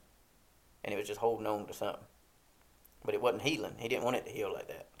spine, and it was just holding on to something. But it wasn't healing. He didn't want it to heal like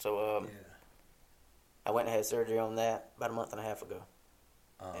that. So I went and had surgery on that about a month and a half ago.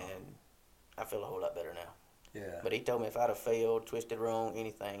 And I feel a whole lot better now. Yeah. But he told me if I'd have failed, twisted wrong,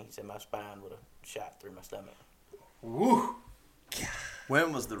 anything, he said my spine would have shot through my stomach. Woo!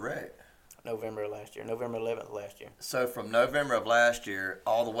 When was the wreck? November of last year. November 11th of last year. So from November of last year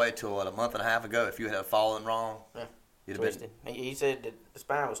all the way to a month and a half ago, if you had fallen wrong, you'd have Twisted. He said that the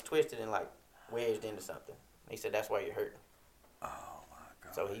spine was twisted and like wedged into something. He said that's why you're hurting. Oh my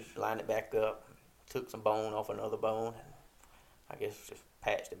God! So he lined it back up, took some bone off another bone, and I guess just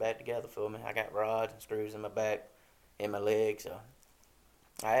patched it back together for me. I got rods and screws in my back, in my leg. So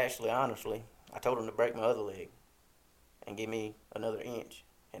I honestly, I told him to break my other leg and give me another inch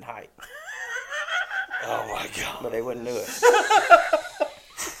in height. Oh my God! But they wouldn't do it.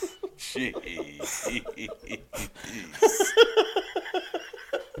 Jeez.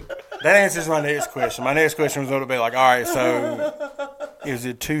 That answers my next question. My next question was going to be like, all right, so is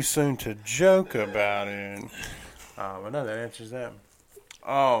it too soon to joke about it? But no, that answers that.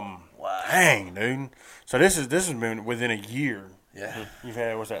 Wow. Dang, dude. So this has been within a year. Yeah. You've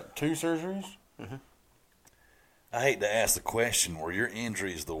had, what's that, 2 surgeries? Mm-hmm. I hate to ask the question, were your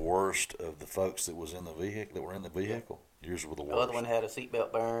injuries the worst of the folks that was in the vehicle, that were in the vehicle? Yours were the worst. The other one had a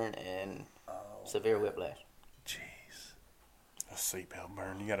seatbelt burn and severe whiplash. Jeez. A seatbelt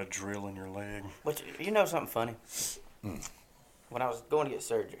burn. You got a drill in your leg. But you know something funny? When I was going to get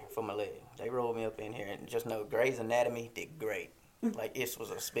surgery for my leg, they rolled me up in here, and just know Grey's Anatomy did great. Like, this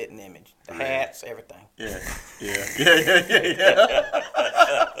was a spitting image. The hats, everything. Yeah.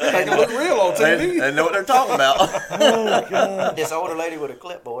 Make it look real on TV. They know what they're talking about. Oh, God. This older lady with a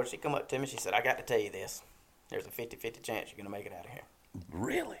clipboard, she come up to me, she said, I got to tell you this. There's a 50-50 chance you're going to make it out of here.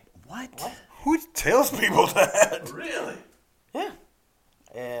 Really? What? Who tells people that? Really? Yeah.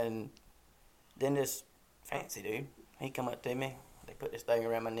 And then this fancy dude, he come up to me. They put this thing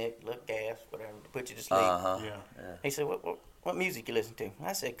around my neck, look, gas, whatever, to put you to sleep. Yeah. He said, what music you listen to?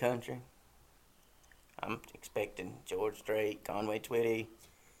 I said, country. I'm expecting George Strait, Conway Twitty.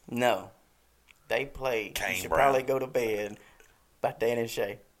 No. They play Kane You Should Brown. Probably Go to Bed by Dan and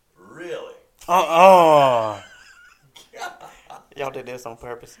Shay. Really? Y'all did this on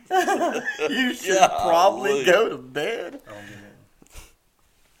purpose. You should probably go to bed.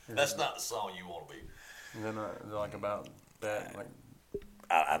 That's not the song you want to be. They're not like about that. Like,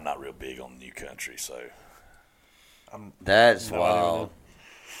 I'm not real big on new country, so. That's No, wild.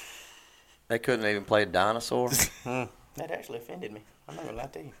 They couldn't even play Dinosaur. That actually offended me. I'm not going to lie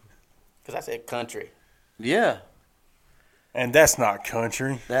to you. Because I said country. Yeah, and that's not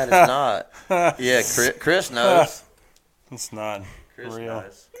country. that is not. Yeah, Chris knows. It's not Chris real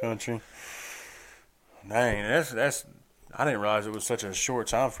knows. country. Dang, that's. I didn't realize it was such a short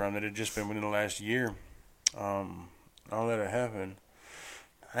time frame that it just been within the last year. All that had happened.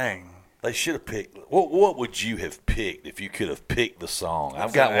 Dang. They should have picked. What would you have picked if you could have picked the song?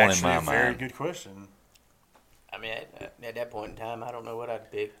 I've got one in my Actually, a very mind. good question. I mean, at that point in time, I don't know what I'd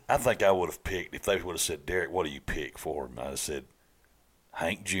pick. I think I would have picked, if they would have said, Derek, what do you pick for him? I'd have said,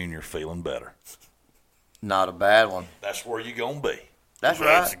 Hank Jr. Feeling Better. Not a bad one. That's where you going to be. That's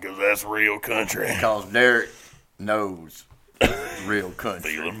right. Because that's real country. Because Derek knows real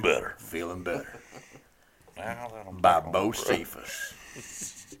country. Feeling Better. Feeling better. By By Bo Cephas.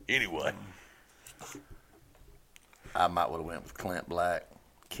 Anyway. I might would have went with Clint Black.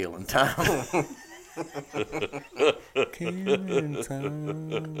 Killing Time. Killing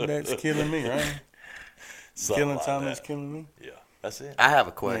time. That's killing me, right? Something Killing like time that. is killing me. Yeah, that's it. I have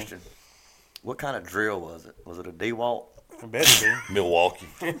a question. What kind of drill was it? Was it a DeWalt? It better Milwaukee.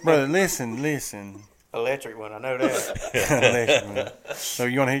 be. Brother, listen. Electric one, I know that. So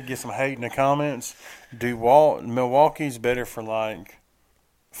you want to get some hate in the comments? Milwaukee's better for like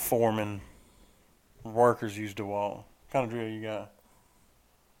foreman. Workers use DeWalt. What kind of drill you got?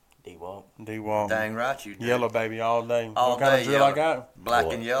 D-Walt. DeWalt. Dang right you did. Yellow baby all day. All what kind day of drill yellow. I got?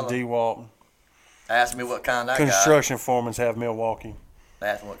 Black and yellow. DeWalt. Ask me what kind I got. Construction foremans have Milwaukee.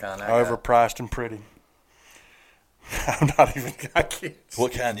 Ask me what kind I got. Overpriced and pretty. I'm not even. I can't.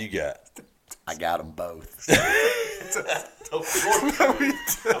 What kind you got? I got them both. Of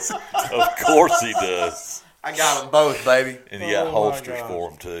course he does. I got them both, baby. And he got Oh, my holsters gosh. for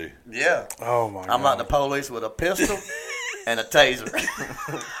them, too. Yeah. Oh my god. I'm like the police with a pistol and a taser.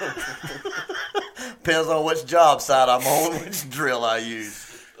 Depends on which job site I'm on, which drill I use.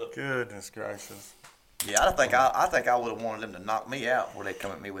 Goodness gracious. Yeah, I think I would have wanted them to knock me out before they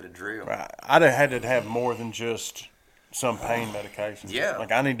come at me with a drill. I'd have had to have more than just some pain medication. Yeah.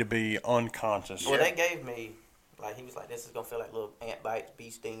 Like I need to be unconscious. Well, they gave me, like, he was like, this is going to feel like little ant bites, bee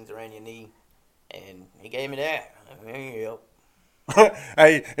stings around your knee. And he gave me that. Yep.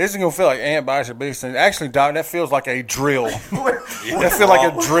 Hey, this is gonna feel like ant bites or bee stings. Actually, Doc, that feels like a drill. That feels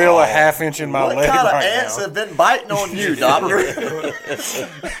like a drill a half-inch in my What leg kind of right ants now. have been biting on you, doctor?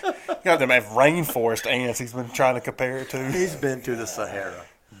 Got them have rainforest ants. He's been trying to compare it to. He's been to the Sahara.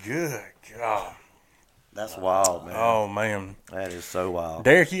 Good God. That's wild, man. Oh man, That is so wild.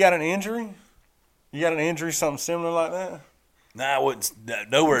 Derek, you got an injury? You got an injury, something similar like that? Nah, I wouldn't.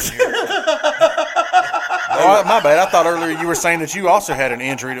 Nowhere near. Oh, my bad. I thought earlier you were saying that you also had an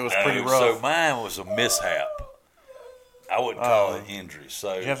injury that was pretty rough. So mine was a mishap. I wouldn't call it injury.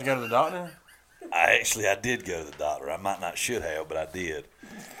 So Did you have to go to the doctor? I did go to the doctor. I might not should have, but I did.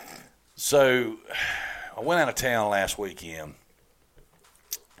 So I went out of town last weekend,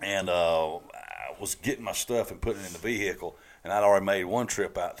 and I was getting my stuff and putting it in the vehicle, and I'd already made one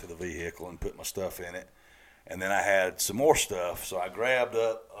trip out to the vehicle and put my stuff in it. And then I had some more stuff, so I grabbed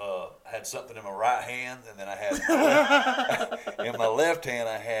up, had something in my right hand, and then I had in my left hand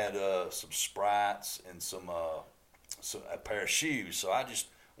I had some Sprites and a pair of shoes. So I just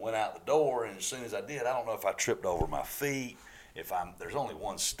went out the door, and as soon as I did, I don't know if I tripped over my feet. There's only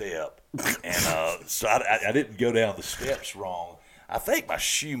one step, and so I didn't go down the steps wrong. I think my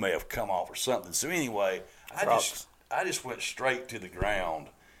shoe may have come off or something. So anyway, I just went straight to the ground,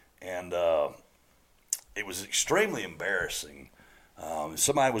 and it was extremely embarrassing.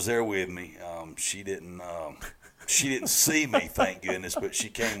 Somebody was there with me. She didn't see me, thank goodness, but she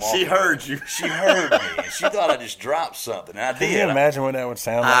came walking. She heard you. She heard me, and she thought I just dropped something. And I did. Can you imagine what that would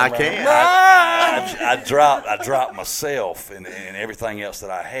sound I like? can. I dropped myself and everything else that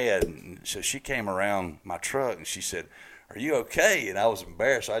I had. And so she came around my truck and she said, "Are you okay?" And I was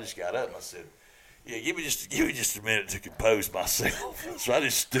embarrassed. So I just got up and I said, "Yeah, give me just a minute to compose myself." So I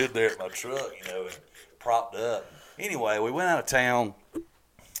just stood there at my truck, and propped up. Anyway, we went out of town.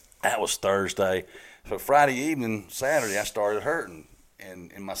 That was Thursday. So Friday evening, Saturday, I started hurting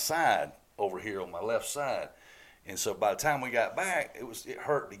in my side over here on my left side. And so by the time we got back, it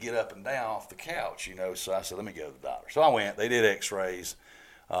hurt to get up and down off the couch, So I said, let me go to the doctor. So I went. They did x-rays.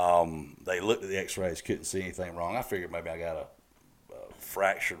 They looked at the x-rays, couldn't see anything wrong. I figured maybe I got a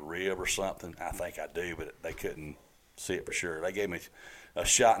fractured rib or something. I think I do, but they couldn't see it for sure. They gave me a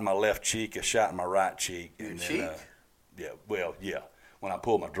shot in my left cheek, a shot in my right cheek. Your and cheek? Yeah. When I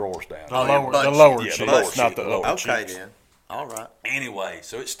pulled my drawers down. The lower Yeah, cheeks, the lower not cheek, the the lower upper Okay, cheeks. then. All right. Anyway,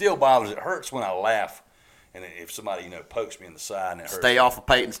 so it still bothers. It hurts when I laugh, and if somebody pokes me in the side, and it hurts. Stay off of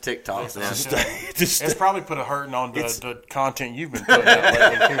Payton's TikToks, then. It's probably put a hurting on the content you've been putting out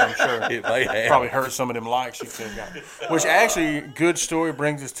lately, too, I'm sure. It may have. Probably hurt some of them likes you could have got. Which actually, good story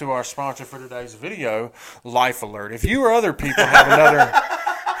brings us to our sponsor for today's video, Life Alert. If you or other people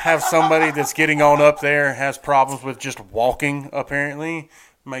have somebody that's getting on up there, has problems with just walking, apparently,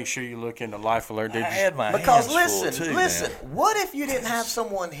 make sure you look into Life Alert. I had my Because hands listen, full too, listen. man. What if you didn't have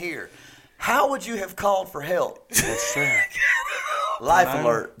someone here? How would you have called for help? That's true. Life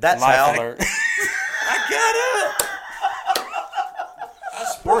Alert. That's Life how. Alert. I got up.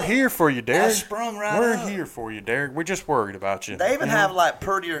 We're here for you, Derek. I sprung right We're up. here for you, Derek. We're just worried about you. They even have like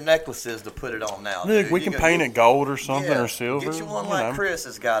prettier necklaces to put it on now. Look, dude. we You can go paint get- it gold or something yeah, or silver. Get you one like Chris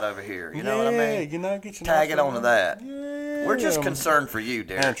has got over here. You know what I mean? Get you Tag nice it onto that. Yeah. We're just concerned for you,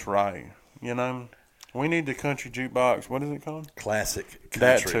 Derek. That's right. We need the country jukebox. What is it called? Classic country.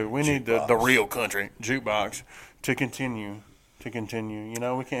 That too. We need the jukebox. real country jukebox to continue. We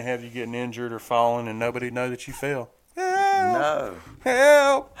can't have you getting injured or falling and nobody know that you fell. Help! No.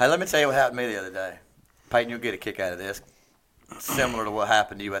 Help! Hey, let me tell you what happened to me the other day. Peyton, you'll get a kick out of this. Similar to what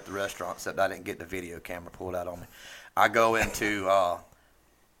happened to you at the restaurant, except I didn't get the video camera pulled out on me. I go into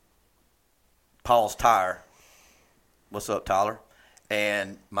Paul's Tire. What's up, Tyler?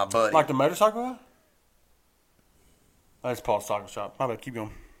 And my buddy. Like the motorcycle guy? That's Paul's Taco Shop. My bad. Keep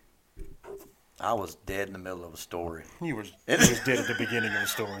going. I was dead in the middle of a story. You was dead at the beginning of the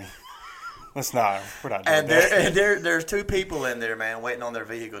story. Let's not. We're not doing And that. there's two people in there, man, waiting on their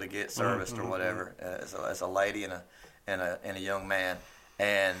vehicle to get serviced or whatever. It's a lady and a young man.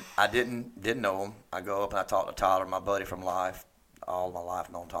 And I didn't know him. I go up and I talk to Tyler, my buddy from life. All my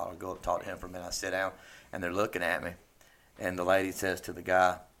life known Tyler. I go up and talk to him for a minute. I sit down, and they're looking at me. And the lady says to the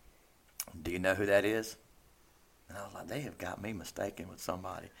guy, "Do you know who that is?" And I was like, they have got me mistaken with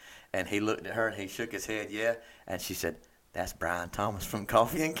somebody. And he looked at her, and he shook his head, yeah. And she said, "That's Brian Thomas from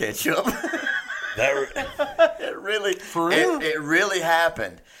Coffee and Ketchup." It really, For real? It really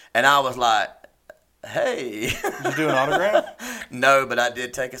happened. And I was like, hey. Did you do an autograph? No, but I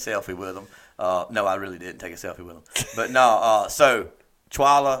did take a selfie with him. No, I really didn't take a selfie with him. But no, so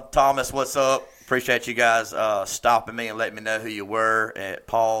Twyla, Thomas, what's up? Appreciate you guys stopping me and letting me know who you were at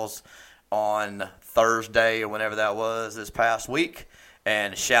Paul's on Thursday or whenever that was this past week.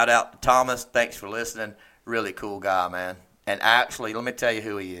 And shout out to Thomas. Thanks for listening. Really cool guy, man. And actually, let me tell you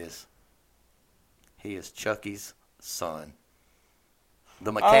who he is. He is Chucky's son.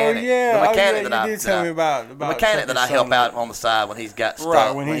 The mechanic. Oh, yeah. The mechanic you did tell me about the mechanic that I Chucky's help son. out on the side when he's got stuff.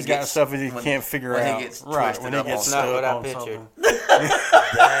 Right, when he's got gets- stuff that he when- can't figure when out. He gets Right, twisted when he up gets on Not stuck what I on pictured. something.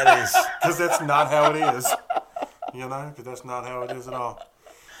 That is. Because that's not how it is. You know, because that's not how it is at all.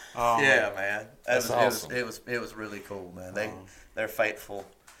 Yeah, man. That's awesome. It was really cool, man. They're faithful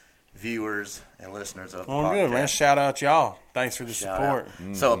viewers and listeners of the Well, podcast. good, man. Shout out y'all. Thanks for the Shout support.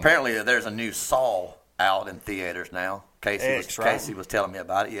 out. So apparently there's a new Saw out in theaters now. X, right? Casey was telling me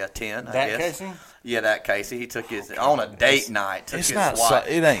about it. Yeah, 10, I That guess. Casey? Yeah, that Casey. He took his on a date night. Took It's his not. wife.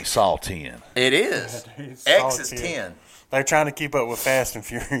 It ain't Saw 10. It is. It's X Saw is 10. 10. They're trying to keep up with Fast and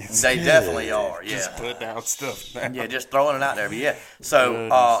Furious. They definitely are. Yeah. Just put down stuff. Now. Yeah, just throwing it out there. But yeah. So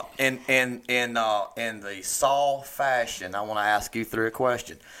in the Saw fashion, I want to ask you three a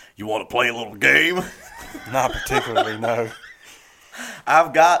question. You want to play a little game? Not particularly, no.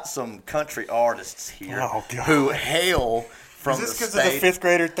 I've got some country artists here Oh, God. who hail from Is this the because of the state. fifth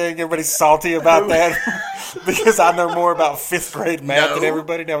grader thing? Everybody's salty about that because I know more about fifth grade math than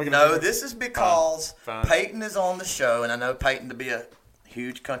everybody. Now we're gonna No, do this is because Fine. Payton is on the show, and I know Payton to be a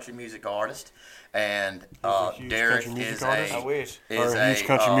huge country music artist, and a huge Derek country music is artist? I a wish. is or a huge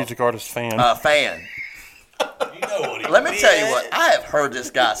country music artist fan. fan. You know what Let me tell you what, I have heard this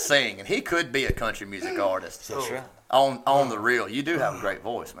guy sing, and he could be a country music artist. That's right. On the real, you do have a great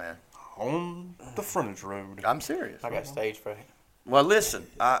voice, man. On the frontage road. I'm serious. I got stage fright. Well, listen,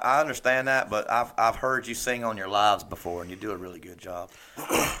 I understand that, but I've heard you sing on your lives before, and you do a really good job.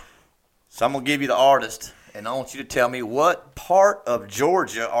 So I'm gonna give you the artist, and I want you to tell me what part of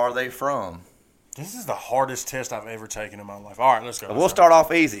Georgia are they from. This is the hardest test I've ever taken in my life. All right, let's go. We'll start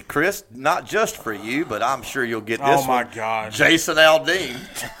off easy, Chris. Not just for you, but I'm sure you'll get this Oh, my one. God. Jason Aldean.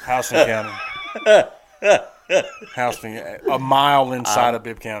 Houston County. Houston, a mile inside of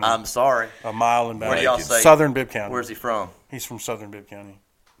Bibb County. I'm sorry. A mile in Where do y'all back. say? Southern Bibb County. Where's he from? He's from Southern Bibb County.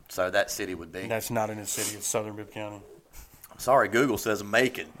 So that city would be. That's not in his city. It's Southern Bibb County. Sorry, Google says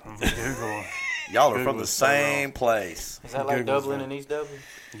Macon. Google. Y'all are Google from the is so wrong. same place. Is that like Google's Dublin right. and East Dublin?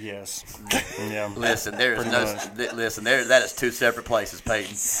 Yes. Yeah. Listen, there is Pretty no. much. Listen, that is two separate places,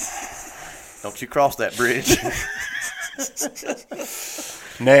 Peyton. Don't you cross that bridge.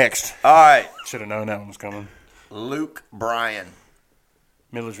 Next. All right, Should have known that one was coming. Luke Bryan.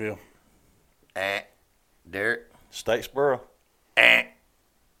 Milledgeville. Derek. Statesboro.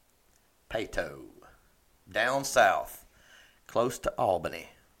 Payton. Down south, close to Albany.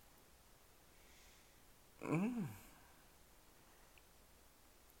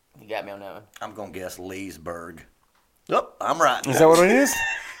 You got me on that one. I'm gonna guess Leesburg. Yep, I'm right. Is that what it is?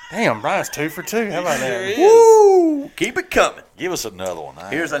 Damn, Brian's 2 for 2. How about that? Woo! Keep it coming. Give us another one.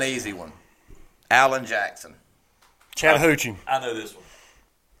 Here's an easy one. Alan Jackson. Chattahoochee. I know this one.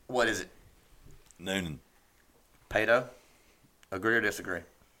 What is it? Noonan. Payton? Agree or disagree?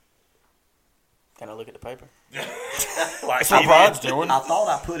 Can I look at the paper? That's what Brian's doing. I thought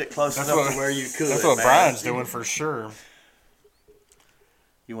I put it close That's enough what- to where you could. That's what man. Brian's doing for sure.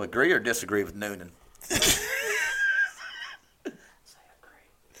 You agree or disagree with Noonan?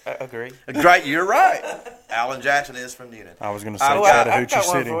 I agree. Great, you're right. Alan Jackson is from Noonan. I was going to say Oh, I've Chattahoochee got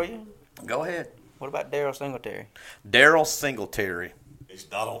one City. for you. Go ahead. What about Daryl Singletary? Daryl Singletary. He's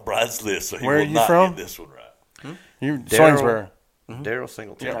not on Brian's list, so he Where are will you not from? get this one right. You Daryl- Swingsboro. Daryl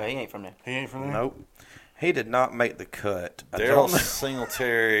Singletary. No, he ain't from there. He ain't from there? Nope. He did not make the cut. I Daryl don't know.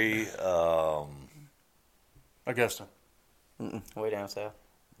 Singletary. Augusta. Way down south.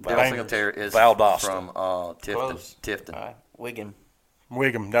 Daryl Bangers. Singletary is Valdosta. from Tifton. Close. Tifton. All right. Wigan.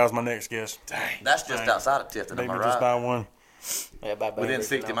 Wiggum. That was my next guess. That's just outside of Tifton, Maybe am I just right? by one. Yeah, by Within Bainbridge,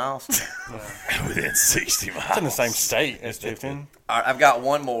 60 you know. miles. Within 60 miles. It's in the same state as Tifton. All right, I've got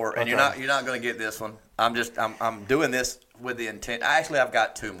one more, and Okay. you're not going to get this one. I'm doing this with the intent. Actually, I've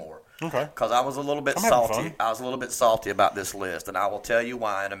got two more. Okay. Because I was a little bit I'm having salty. fun. I was a little bit salty about this list, and I will tell you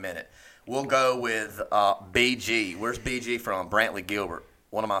why in a minute. We'll go with BG. Where's BG from? Brantley Gilbert.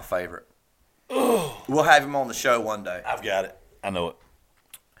 One of my favorite. We'll have him on the show one day. I've got it. I know it.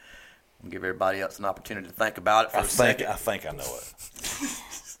 We'll give everybody else an opportunity to think about it for a second. I think I know it.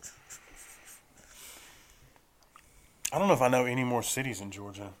 I don't know if I know any more cities in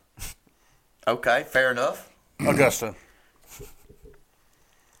Georgia. Okay, fair enough. Augusta.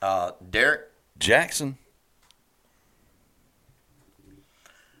 Derek, Jackson.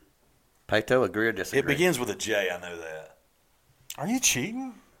 Payton, agree or disagree? It begins with a J. I know that. Are you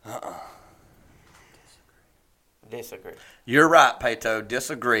cheating? Disagree. You're right, Payton.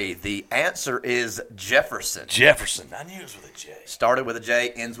 Disagree. The answer is Jefferson. Jefferson. I knew it was with a J. Started with a J,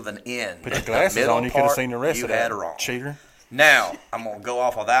 ends with an N. Put your glasses Middle on, you could have part, seen the rest you of that. had wrong. Cheater. Now, I'm going to go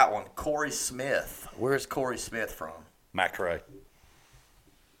off of that one. Corey Smith. Where's Corey Smith from? McRae.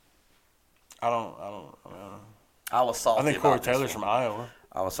 I don't I was salty I think about Corey this Taylor's one. from Iowa.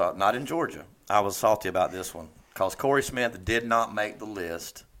 I was not in Georgia. I was salty about this one because Corey Smith did not make the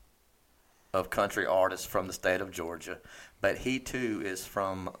list of country artists from the state of Georgia, but he too is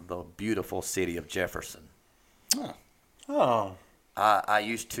from the beautiful city of Jefferson. Oh. I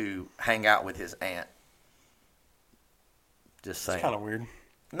used to hang out with his aunt. Just saying. It's kind of weird.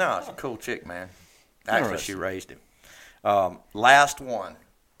 No, it's a cool chick, man. Actually, she Interesting. raised him. Last one,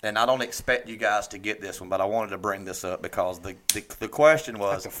 and I don't expect you guys to get this one, but I wanted to bring this up because the question Like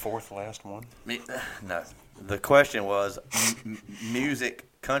was the fourth last one. no. The question was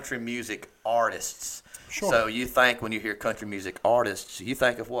country music artists. Sure. So you think when you hear country music artists, you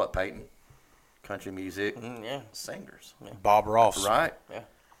think of what, Peyton? Country music Yeah. singers, Bob Ross. right? Yeah.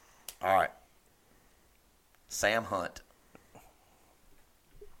 All right. Sam Hunt.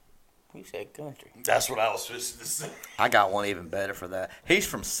 You said country. That's what I was supposed to say. I got one even better for that. He's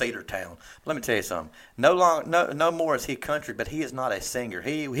from Cedartown. Let me tell you something. No more is he country, but he is not a singer.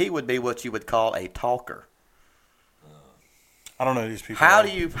 He would be what you would call a talker. I don't know these people. How do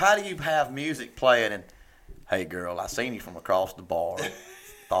you have music playing and, hey girl, I seen you from across the bar.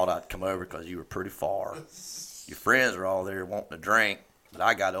 Thought I'd come over because you were pretty far. Your friends are all there wanting to drink, but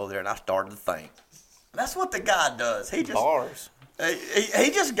I got over there and I started to think. That's what the guy does. He just Bars.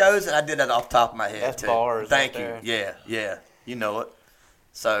 He just goes, and I did that off the top of my head, That's too. bars Thank right you. there. Yeah. You know it.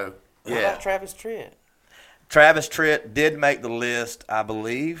 So, How yeah. about Travis Tritt? Travis Tritt did make the list, I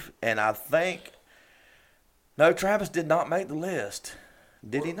believe, and I think – no, Travis did not make the list.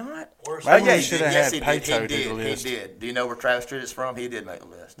 Did he not? Where's Maybe we he should did. have Yes, had he did. Payton He do the did. list. He did. Do you know where Travis Tritt is from? He did make the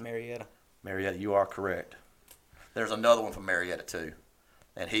list. Marietta. Marietta, you are correct. There's another one from Marietta, too.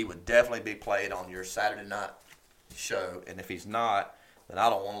 And he would definitely be played on your Saturday night show. And if he's not, then I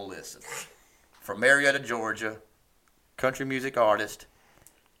don't want to listen. From Marietta, Georgia, country music artist.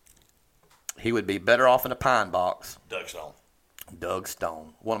 He would be better off in a pine box. Doug Stone. Doug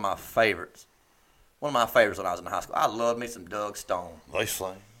Stone. One of my favorites. One of my favorites when I was in high school. I loved me some Doug Stone. They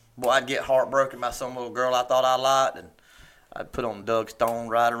sing. Boy, I'd get heartbroken by some little girl I thought I liked, and I'd put on Doug Stone,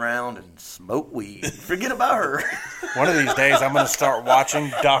 ride around, and smoke weed. Forget about her. One of these days, I'm going to start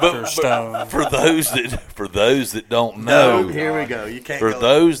watching Dr. Stone. For those that don't know, Here we go. You can't for go.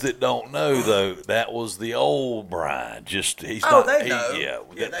 those that don't know, though, that was the old Brian. Just he's Oh, not. they know.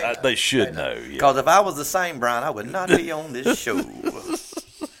 Yeah, they should know. Yeah. Because if I was the same Brian, I would not be on this show.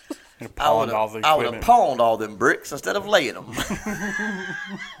 And I pawned would all the have equipment. pawned all them bricks instead of laying them.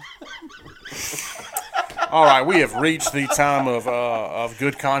 All right, we have reached the time of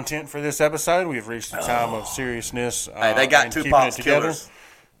good content for this episode. We have reached the time of seriousness. Hey, they got and two keeping Pops it together. killers.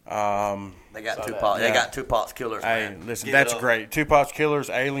 They got Tupac. They Yeah. got Tupac's killers. Hey, Man. listen, Give that's it up. great. Tupac's killers,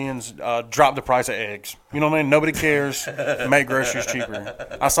 aliens, drop the price of eggs. You know what I mean? Nobody cares. Make groceries cheaper.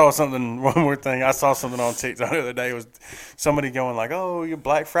 I saw something, one more thing. I saw something on TikTok the other day. It was somebody going like, oh, your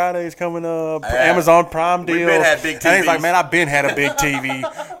Black Friday's coming up. Amazon Prime deal. We've been had big And he's like, TVs. man, I've been had a big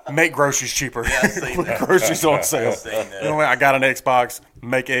TV. Make groceries cheaper. Yeah, I've seen Put that. groceries on sale. I've seen that. You know what I mean? I got an Xbox.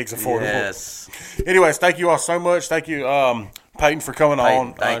 Make eggs affordable. Yes. Anyways, thank you all so much. Thank you, Payton, for coming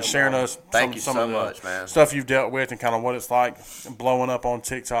on, thank you, sharing man. us Thank you some so of the much, man. stuff you've dealt with and kind of what it's like blowing up on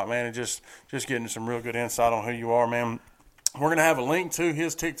TikTok, man, and just getting some real good insight on who you are, man. We're going to have a link to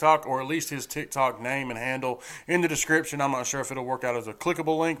his TikTok, or at least his TikTok name and handle, in the description. I'm not sure if it'll work out as a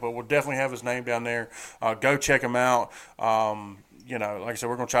clickable link, but we'll definitely have his name down there. Go check him out. You know, like I said,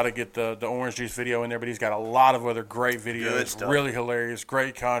 we're going to try to get the orange juice video in there, but he's got a lot of other great Good videos, stuff. really hilarious,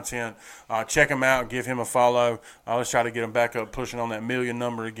 great content. Check him out, give him a follow. Let's try to get him back up, pushing on that 1 million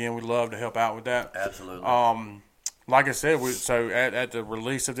number again. We'd love to help out with that. Absolutely. like I said, so at the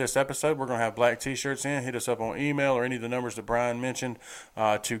release of this episode, we're going to have black T-shirts in. Hit us up on email or any of the numbers that Brian mentioned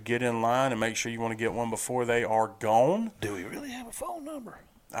to get in line and make sure you want to get one before they are gone. Do we really have a phone number?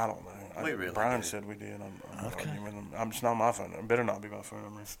 I don't know. We really Brian do. said we did. I'm just not my phone number. Better not be my phone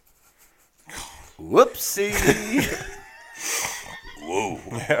number. Whoopsie. Whoa.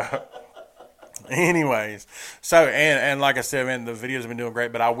 Yeah. Anyways, so and like I said, man, the videos have been doing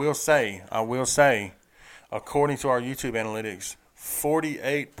great. But I will say, according to our YouTube analytics,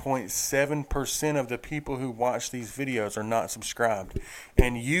 48.7% of the people who watch these videos are not subscribed,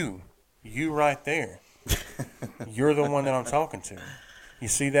 and you right there, you're the one that I'm talking to. You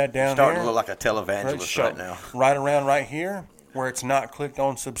see that down Starting there? to look like a televangelist right now. Right around right here, where it's not clicked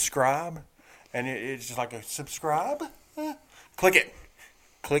on subscribe, and it's just like a subscribe. Click it.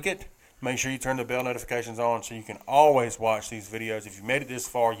 Make sure you turn the bell notifications on so you can always watch these videos. If you made it this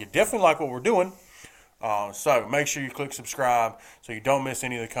far, you definitely like what we're doing. So make sure you click subscribe so you don't miss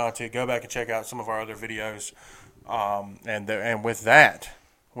any of the content. Go back and check out some of our other videos. And with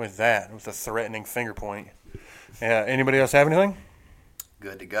the threatening finger point. Anybody else have anything?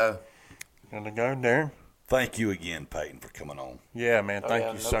 Good to go. Good to go, Darren. Thank you again, Payton, for coming on. Yeah, man. Thank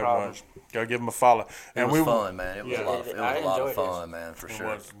you no so problem. much. Go give them a follow. It was fun, man. It was Yeah. a lot. It I was a lot of enjoyed fun, man, for It sure.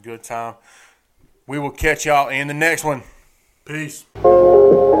 was a good time. We will catch y'all in the next one. Peace.